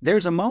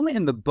 there's a moment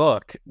in the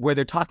book where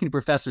they're talking to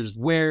professors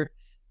where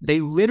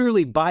they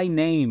literally by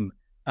name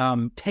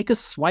take a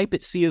swipe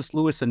at C.S.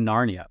 Lewis and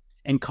Narnia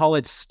and call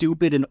it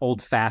stupid and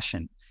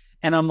old-fashioned.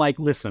 And I'm like,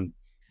 listen,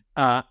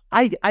 I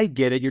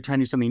get it. You're trying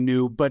to do something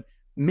new, but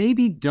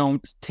maybe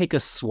don't take a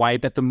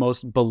swipe at the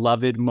most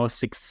beloved, most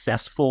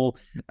successful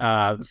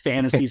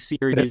fantasy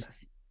series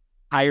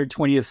entire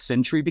 20th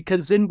century,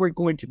 because then we're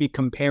going to be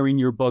comparing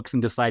your books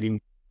and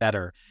deciding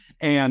better.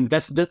 And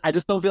I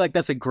just don't feel like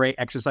that's a great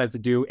exercise to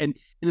do. And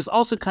it's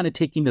also kind of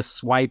taking a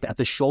swipe at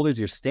the shoulders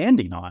you're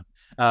standing on,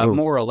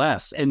 more or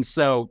less. And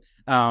so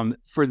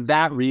for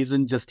that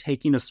reason, just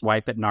taking a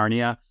swipe at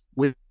Narnia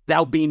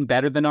without being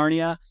better than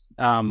Narnia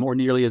or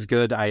nearly as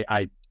good,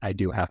 I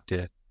do have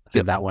to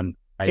give that one.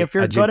 If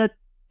you're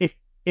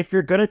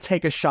gonna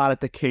take a shot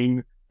at the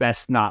king,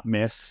 best not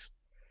miss.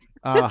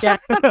 That's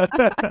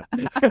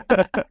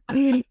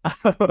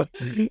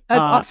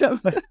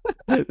awesome.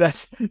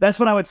 That's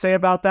what I would say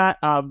about that.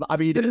 I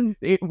mean,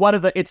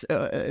 it's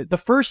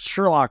the first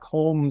Sherlock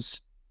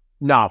Holmes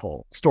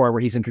novel story where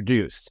he's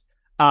introduced.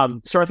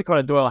 Sir Arthur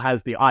Conan Doyle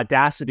has the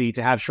audacity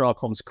to have Sherlock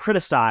Holmes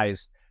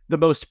criticize the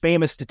most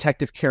famous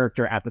detective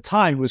character at the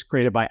time, who was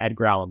created by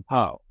Edgar Allan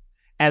Poe.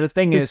 And the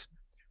thing is,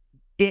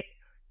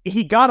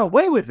 he got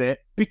away with it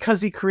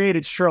because he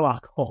created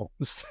Sherlock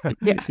Holmes.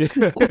 Yeah.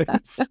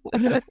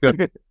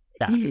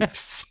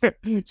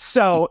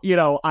 So,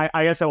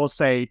 I guess I will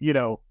say,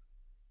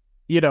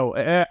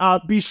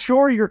 be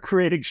sure you're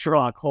creating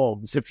Sherlock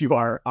Holmes if you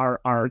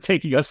are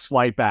taking a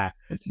swipe at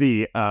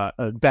the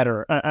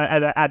better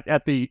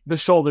at the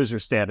shoulders you're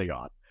standing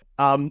on.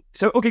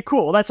 So okay,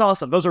 cool. That's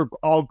awesome. Those are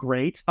all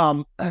great.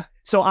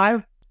 So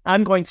I'm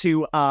going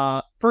to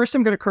first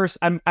I'm going to curse.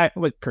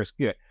 Curse.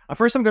 Yeah.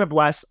 First, I'm going to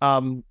bless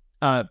something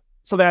I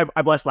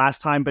blessed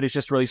last time, but it's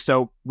just really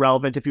so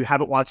relevant. If you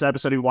haven't watched that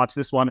episode, you watch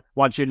this one, I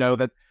want you to know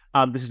that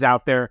this is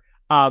out there.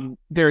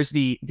 There's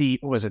the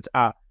what was it?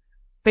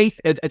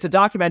 Faith. It's a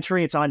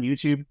documentary. It's on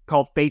YouTube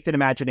called Faith and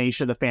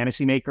Imagination: The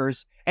Fantasy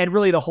Makers. And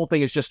really the whole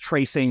thing is just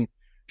tracing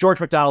George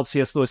MacDonald,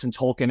 C.S. Lewis, and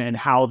Tolkien, and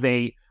how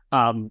they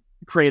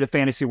created the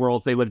fantasy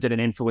worlds they lived in and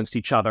influenced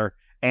each other,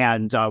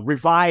 and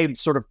revived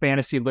sort of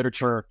fantasy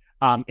literature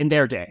in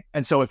their day.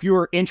 And so if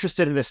you're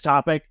interested in this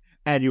topic,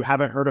 and you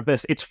haven't heard of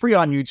this, it's free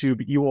on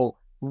YouTube. You will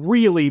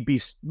really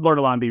learn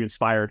a lot and be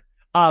inspired.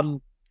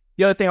 The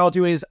other thing I'll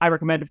do is I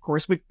recommend, of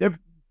course, we've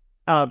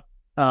done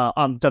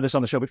this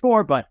on the show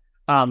before, but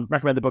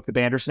recommend the book The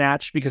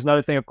Bandersnatch, because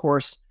another thing, of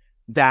course,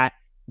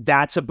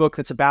 that's a book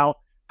that's about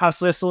how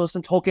C.S. Lewis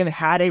and Tolkien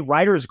had a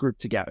writers group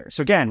together.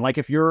 So again, like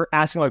if you're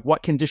asking like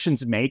what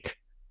conditions make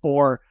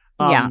for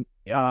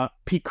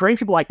creating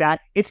people like that,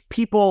 it's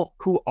people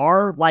who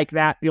are like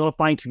that, be able to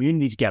find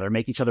community together,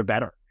 make each other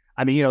better.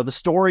 I mean, the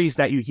stories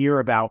that you hear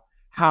about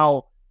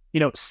how,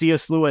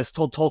 C.S. Lewis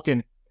told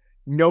Tolkien,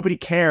 nobody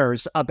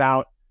cares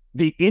about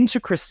the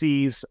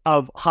intricacies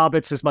of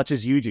hobbits as much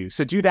as you do.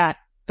 So do that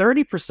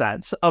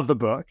 30% of the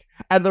book,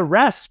 and the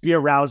rest be a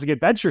rousing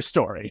adventure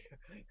story.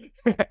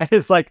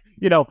 It's like,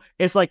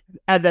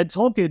 and then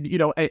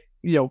Tolkien,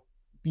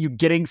 you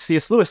getting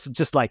C.S. Lewis to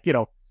just like,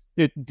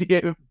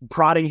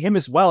 prodding him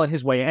as well in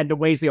his way, and the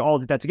ways they all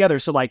did that together.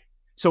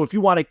 So if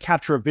you want to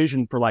capture a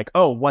vision for like,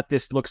 oh, what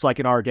this looks like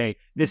in our day,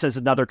 this is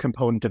another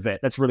component of it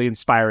that's really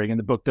inspiring. And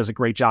the book does a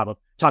great job of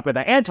talking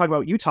about that, and talking about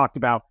what you talked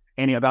about,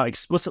 Annie, about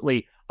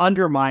explicitly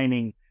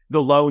undermining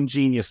the lone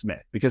genius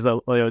myth, because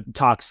the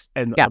talks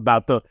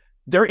about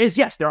there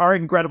are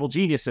incredible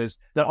geniuses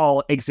that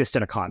all exist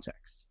in a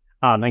context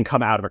and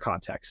come out of a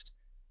context.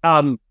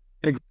 Do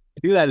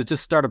that is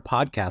just start a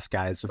podcast,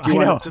 guys. If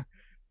you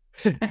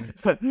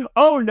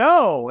Oh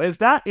no, is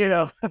that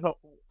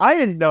I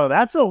didn't know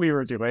that's what we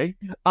were doing.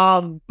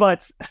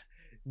 But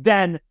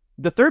then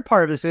the third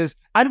part of this is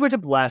I'm going to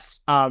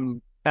bless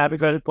an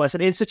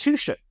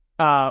institution,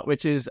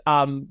 which is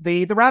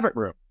the Rabbit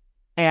Room.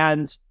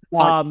 And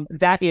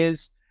That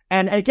is,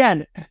 and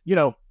again,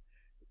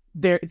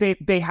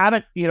 they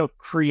haven't,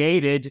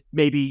 created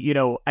maybe,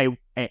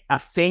 a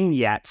thing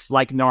yet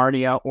like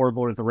Narnia or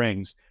Lord of the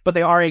Rings, but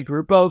they are a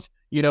group of,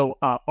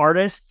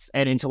 artists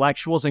and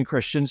intellectuals and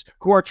Christians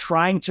who are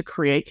trying to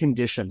create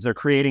conditions. They're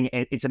creating,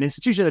 it's an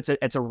institution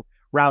that's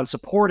around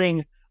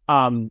supporting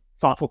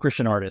thoughtful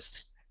Christian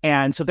artists.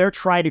 And so they're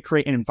trying to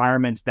create an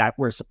environment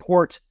where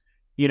support,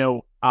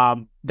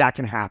 that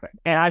can happen.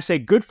 And I say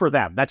good for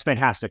them. That's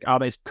fantastic.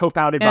 It's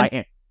co-founded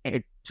by...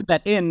 To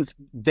that end,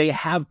 they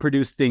have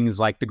produced things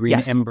like The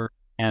Green Ember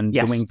and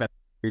The Wing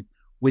Feather,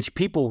 which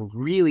people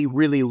really,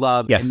 really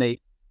love. Yes. And they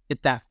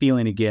get that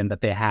feeling again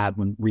that they had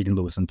when reading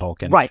Lewis and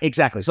Tolkien. Right,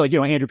 exactly. So,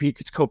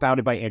 it's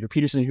co-founded by Andrew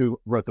Peterson, who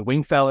wrote the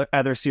Wing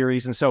Feather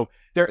series. And so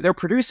they're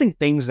producing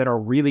things that are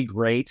really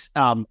great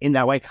in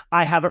that way.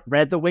 I haven't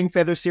read the Wing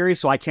Feather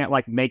series, so I can't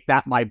make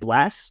that my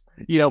bless,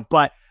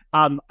 but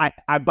I'm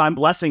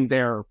blessing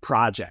their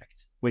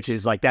project, which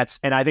is that's,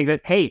 and I think that,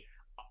 hey,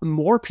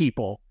 more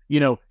people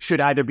should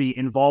either be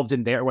involved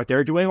in what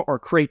they're doing or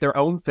create their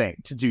own thing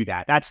to do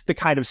that. That's the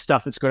kind of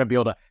stuff that's going to be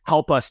able to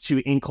help us to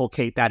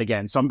inculcate that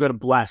again. So I'm going to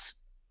bless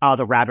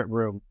the Rabbit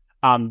Room.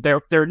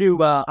 Their new,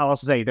 I'll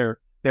also say their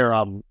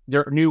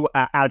new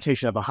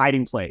adaptation of A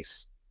Hiding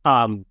Place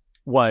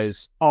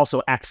was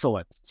also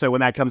excellent. So when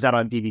that comes out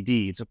on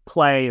DVD, it's a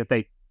play that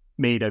they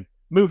made a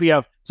movie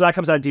of. So that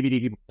comes out on DVD.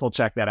 People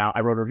check that out.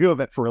 I wrote a review of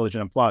it for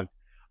Religion Unplugged.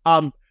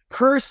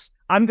 Curse,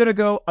 I'm going to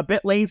go a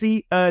bit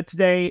lazy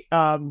today,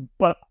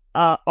 but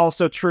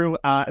also true,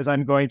 as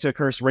I'm going to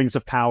curse Rings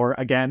of Power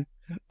again,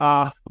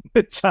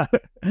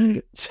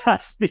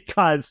 just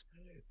because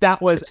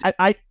that was,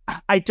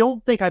 I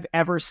don't think I've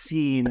ever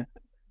seen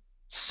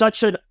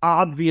such an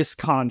obvious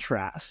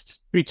contrast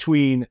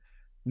between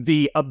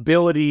the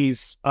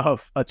abilities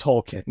of a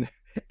Tolkien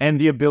and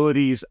the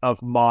abilities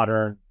of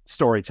modern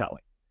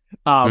storytelling,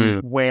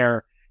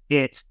 where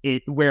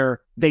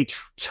where they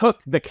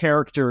took the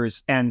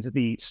characters and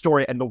the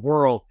story and the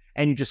world,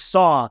 and you just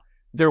saw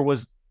there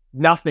was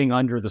nothing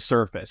under the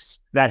surface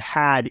that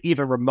had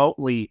even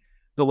remotely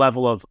the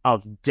level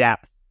of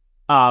depth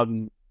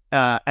and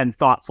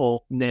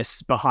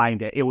thoughtfulness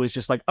behind it. It was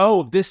just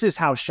oh, this is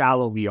how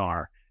shallow we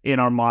are in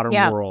our modern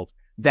world,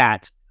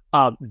 that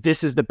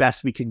this is the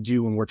best we can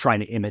do when we're trying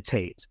to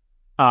imitate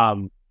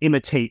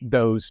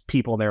those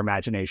people and their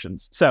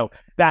imaginations. So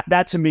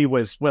that to me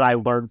was what I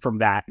learned from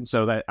that. And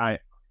so that I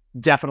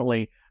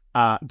definitely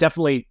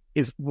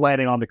is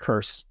landing on the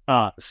curse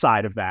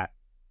side of that.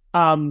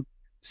 I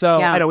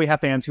know we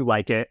have fans who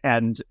like it,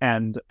 and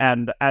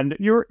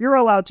you're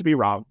allowed to be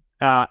wrong.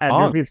 But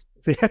anyways,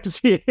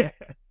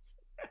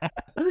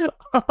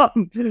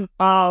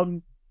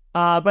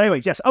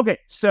 yes. Okay.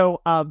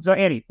 So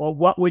Annie, well,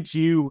 what would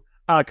you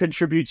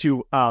contribute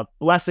to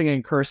blessing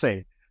and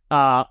cursing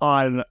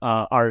on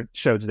our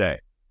show today?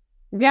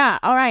 Yeah.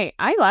 All right.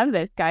 I love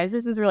this, guys.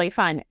 This is really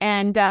fun.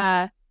 And,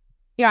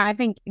 I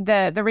think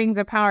the Rings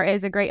of Power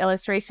is a great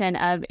illustration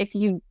of if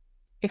you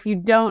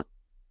don't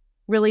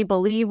really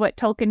believe what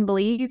Tolkien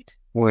believed,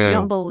 you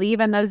don't believe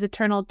in those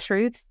eternal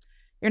truths,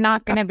 you're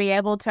not going to be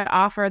able to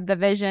offer the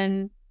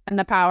vision and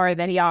the power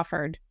that he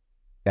offered.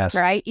 Yes.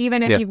 Right.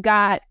 Even if you've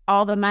got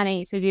all the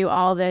money to do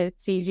all the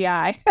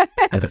CGI,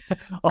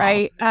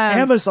 right?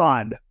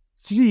 Amazon.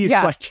 Jeez.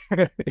 Yeah.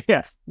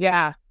 Yes.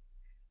 Yeah.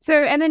 So,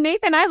 and then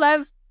Nathan, I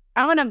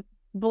want to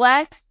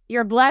bless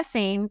your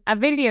blessing of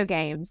video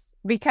games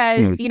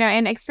because,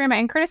 in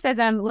Experiment and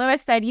Criticism,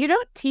 Lewis said, you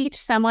don't teach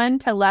someone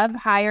to love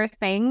higher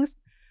things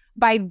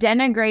by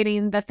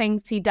denigrating the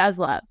things he does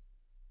love.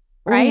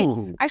 Right?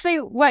 Ooh. Actually,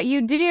 what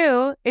you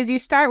do is you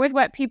start with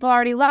what people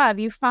already love.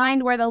 You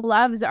find where the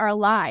loves are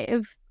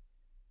alive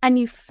and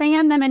you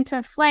fan them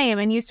into flame,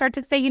 and you start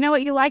to say, you know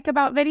what you like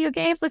about video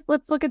games?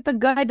 Let's look at the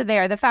good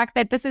there. The fact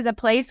that this is a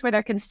place where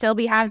there can still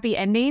be happy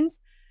endings.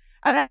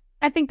 I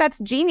think that's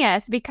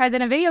genius, because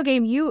in a video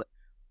game,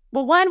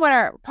 what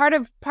are part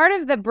of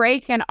the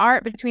break in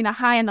art between the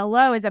high and the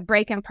low is a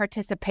break in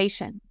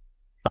participation.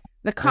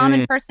 The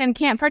common person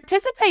can't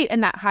participate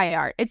in that high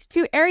art. It's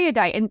too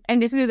erudite,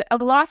 and it's a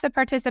loss of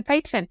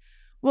participation.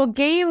 Well,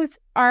 games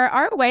are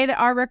our way that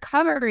are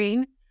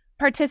recovering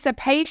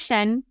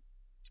participation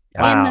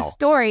in the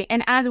story.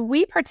 And as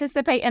we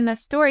participate in the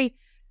story,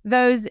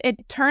 those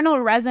eternal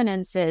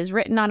resonances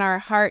written on our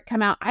heart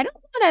come out. I don't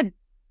want to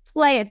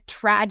play a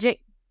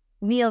tragic,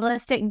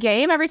 nihilistic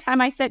game every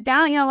time I sit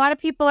down. A lot of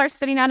people are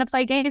sitting down to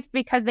play games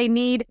because they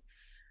need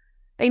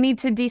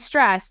to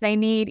de-stress. They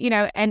need,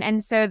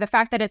 and so the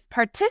fact that it's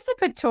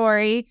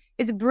participatory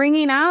is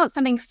bringing out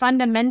something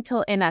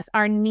fundamental in us,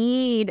 our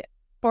need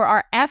for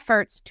our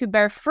efforts to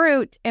bear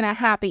fruit in a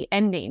happy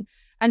ending.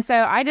 And so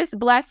I just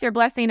bless your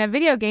blessing of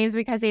video games,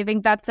 because I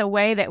think that's a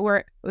way that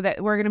we're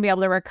going to be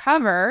able to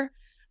recover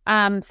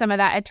some of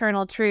that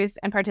eternal truth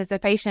and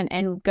participation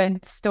in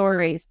good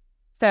stories.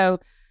 So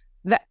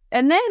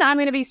and then I'm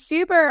going to be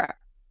super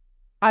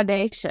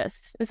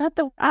audacious. Is that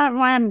I don't know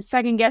why I'm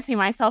second guessing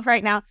myself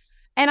right now.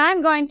 And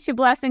I'm going to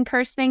bless and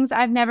curse things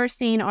I've never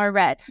seen or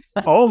read.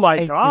 Oh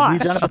my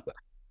gosh.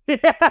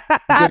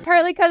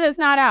 Partly because it's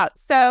not out.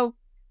 So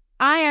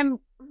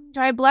do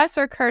I bless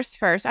or curse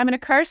first? I'm going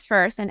to curse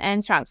first and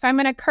end strong. So I'm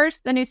going to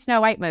curse the new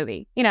Snow White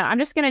movie. I'm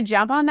just going to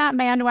jump on that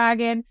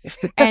bandwagon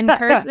and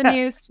curse the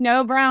new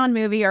Snow Brown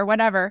movie or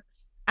whatever.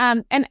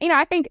 And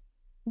I think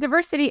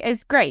diversity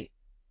is great.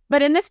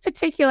 But in this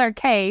particular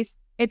case,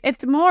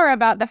 it's more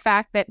about the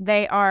fact that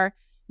they are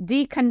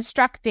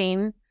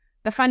deconstructing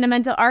the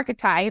fundamental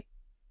archetype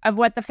of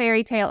what the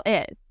fairy tale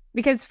is.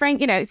 Because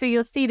Frank, so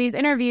you'll see these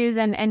interviews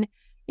and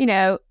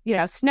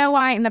Snow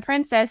White and the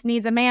princess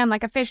needs a man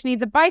like a fish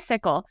needs a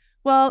bicycle.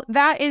 Well,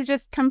 that is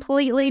just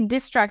completely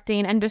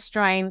destructing and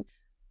destroying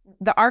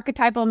the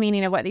archetypal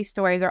meaning of what these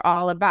stories are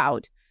all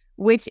about,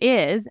 which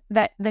is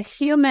that the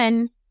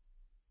human,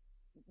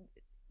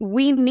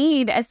 we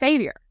need a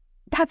savior.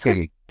 That's what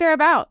they're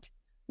about.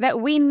 That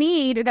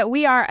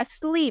we are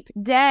asleep,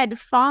 dead,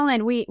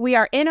 fallen. We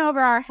are in over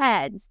our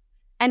heads,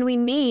 and we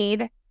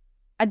need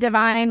a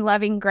divine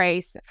loving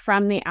grace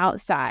from the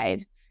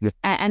outside. Yeah.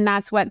 And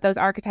that's what those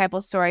archetypal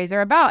stories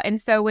are about.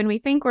 And so when we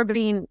think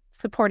we're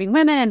supporting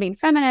women and being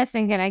feminist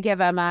and going to give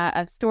them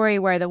a story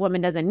where the woman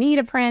doesn't need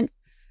a prince,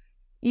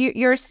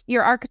 you're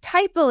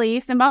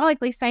archetypally,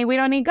 symbolically saying we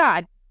don't need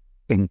God.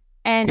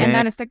 And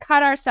that is to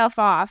cut ourselves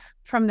off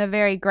from the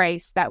very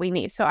grace that we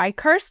need. So I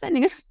curse the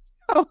new.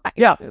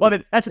 Yeah, well,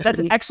 that's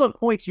an excellent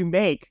point you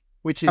make,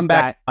 which is come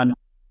back on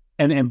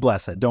and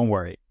bless it. Don't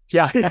worry.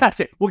 Yeah, that's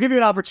it. We'll give you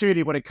an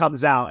opportunity when it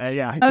comes out. And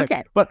exactly.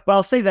 Okay. But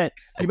I'll say that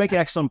you make an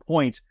excellent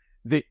point.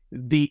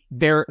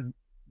 They're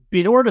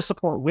in order to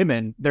support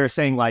women, they're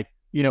saying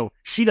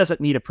she doesn't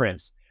need a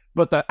prince.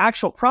 But the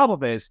actual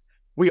problem is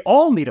we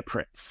all need a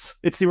prince.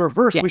 It's the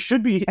reverse. Yeah, we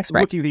should be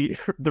looking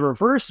the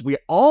reverse. We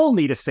all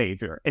need a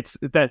savior. It's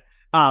that,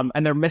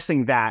 and they're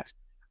missing that.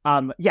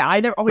 I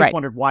always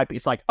wondered why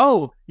it's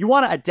you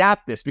want to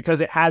adapt this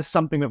because it has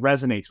something that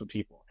resonates with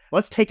people.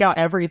 Let's take out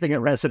everything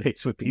that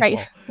resonates with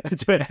people and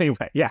do it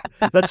anyway. Yeah,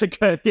 that's a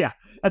good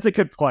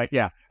point.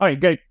 Yeah. All right,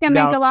 good. Can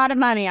make a lot of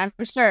money, I'm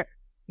for sure.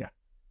 Yeah.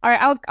 All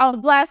right, I'll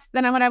bless.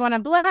 Then what I want to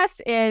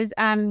bless is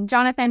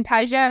Jonathan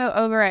Pajot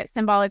over at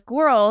Symbolic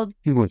World.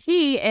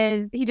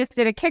 He just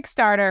did a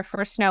Kickstarter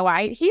for Snow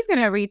White. He's going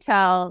to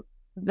retell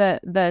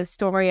the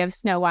story of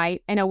Snow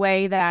White in a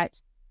way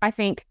that I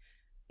think,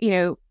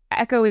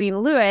 echoing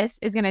Lewis,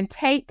 is going to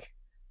take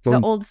the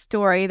old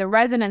story, the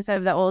resonance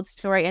of the old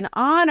story, and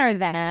honor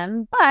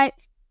them, but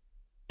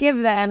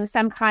give them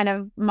some kind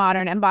of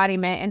modern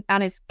embodiment. And on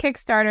his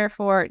Kickstarter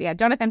for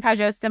Jonathan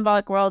Pajot's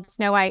Symbolic World,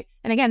 Snow White.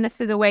 And again, this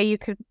is a way you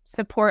could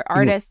support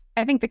artists.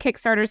 I think the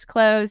Kickstarter's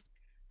closed.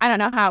 I don't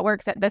know how it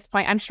works at this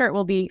point. I'm sure it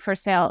will be for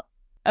sale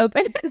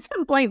open at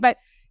some point, but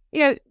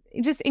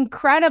just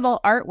incredible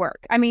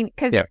artwork. I mean,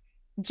 because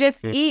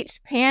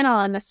each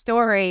panel in the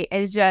story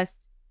is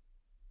just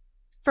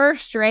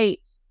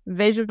first-rate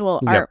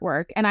visual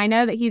artwork. And I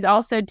know that he's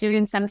also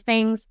doing some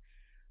things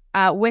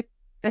with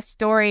the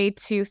story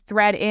to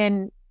thread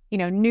in,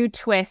 new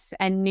twists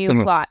and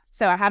new plots.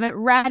 So I haven't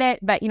read it,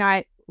 but,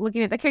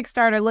 looking at the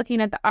Kickstarter, looking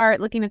at the art,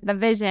 looking at the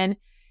vision,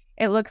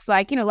 it looks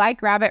like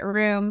Rabbit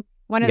Room,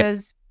 one of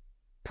those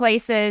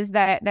places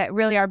that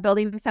really are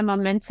building some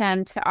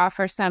momentum to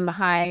offer some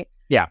high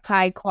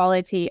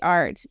quality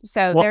art.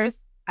 So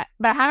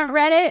but I haven't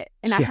read it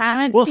and I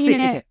haven't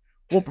seen it.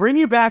 We'll bring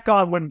you back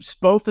on when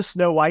both the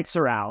Snow Whites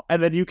are out,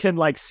 and then you can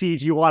see,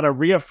 do you want to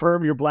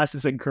reaffirm your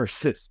blessings and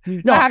curses?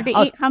 No, I have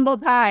to eat humble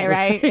pie,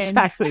 right?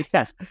 Exactly.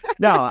 Yes.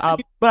 No,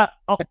 but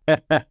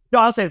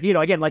I'll say,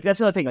 again, that's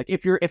another thing.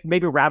 If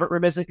maybe Rabbit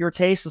Room isn't your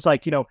taste, it's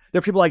there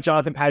are people like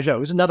Jonathan Pajot,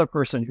 who's another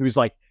person who's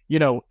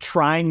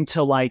trying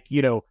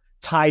to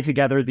tie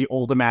together the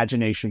old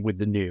imagination with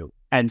the new,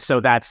 and so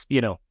that's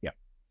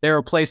There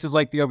are places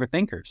like the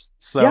Overthinkers.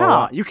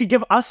 So you can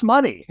give us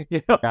money,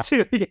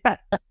 too. Yes.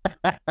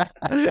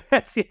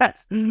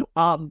 Yes.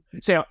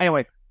 So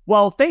anyway,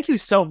 well, thank you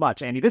so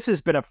much, Annie. This has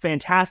been a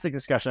fantastic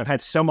discussion. I've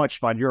had so much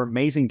fun. You're an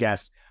amazing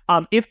guest.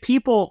 If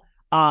people,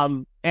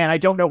 and I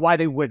don't know why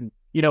they wouldn't,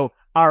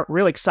 are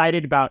really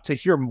excited to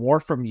hear more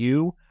from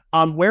you,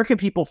 where can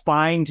people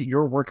find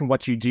your work and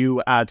what you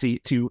do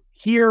to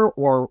hear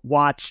or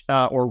watch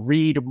or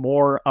read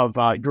more of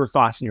your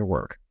thoughts and your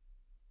work?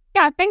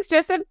 Yeah, thanks,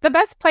 Joseph. The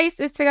best place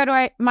is to go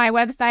to my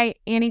website,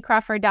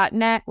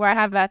 anniecrawford.net, where I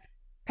have a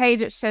page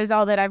that shows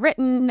all that I've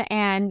written,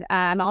 and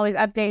I'm always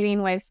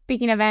updating with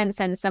speaking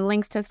events and some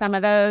links to some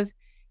of those.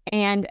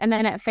 And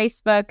then at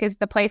Facebook is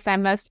the place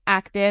I'm most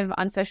active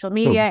on social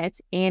media.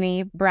 It's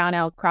Annie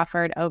Brownell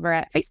Crawford over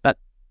at Facebook.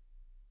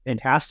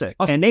 Fantastic.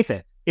 Awesome. And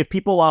Nathan, if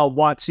people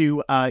want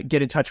to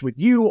get in touch with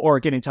you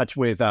or get in touch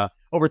with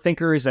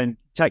Overthinkers and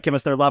give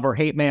us their love or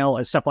hate mail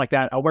and stuff like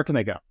that, where can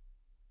they go?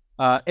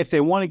 If they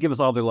want to give us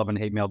all their love and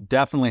hate mail,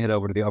 definitely head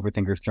over to the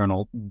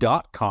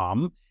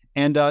overthinkersjournal.com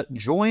and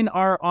join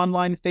our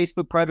online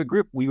Facebook private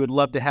group. We would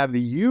love to have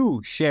you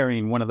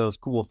sharing one of those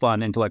cool,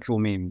 fun, intellectual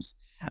memes.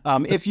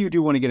 If you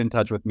do want to get in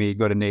touch with me,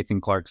 go to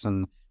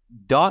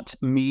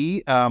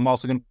nathanclarkson.me. I'm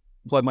also going to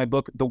plug my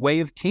book, The Way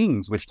of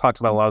Kings, which talks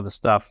about a lot of the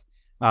stuff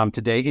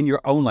today in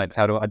your own life,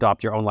 how to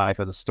adopt your own life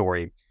as a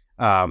story.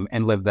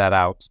 and live that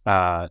out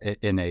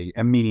in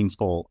a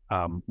meaningful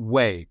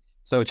way.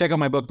 So check out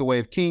my book, The Way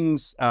of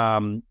Kings,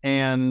 and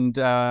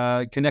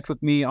connect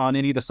with me on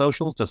any of the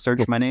socials. Just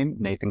search my name,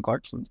 Nathan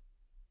Clarkson.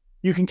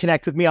 You can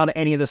connect with me on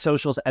any of the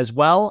socials as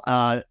well.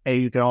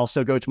 You can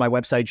also go to my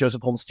website,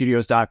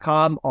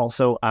 josephholmesstudios.com.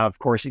 Also, of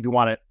course, if you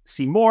want to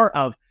see more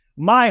of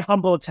my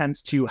humble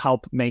attempts to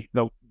help make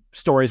the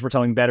stories we're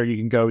telling better, you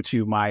can go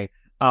to my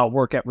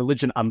work at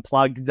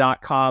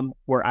religionunplugged.com,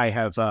 where I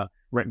have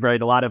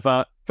read a lot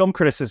of film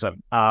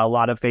criticism, a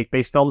lot of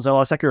faith-based films, and a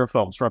lot of secular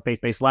films from a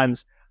faith-based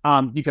lens.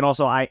 You can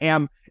also,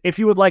 if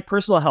you would like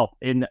personal help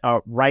in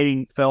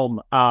writing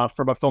film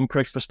from a film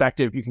critic's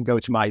perspective, you can go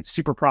to my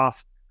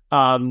Superprof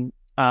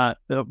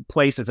the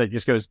place. It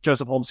just goes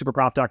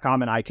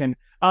josephholmessuperprof.com, and I can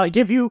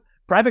give you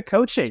private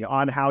coaching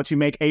on how to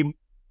make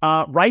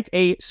write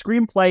a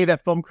screenplay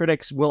that film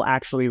critics will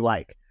actually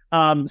like.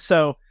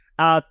 So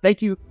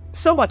thank you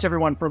so much,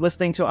 everyone, for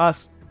listening to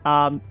us.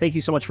 Thank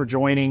you so much for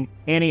joining,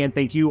 Annie, and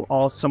thank you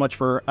all so much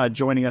for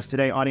joining us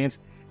today, audience.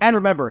 And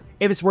remember,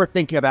 if it's worth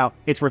thinking about,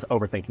 it's worth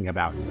overthinking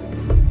about.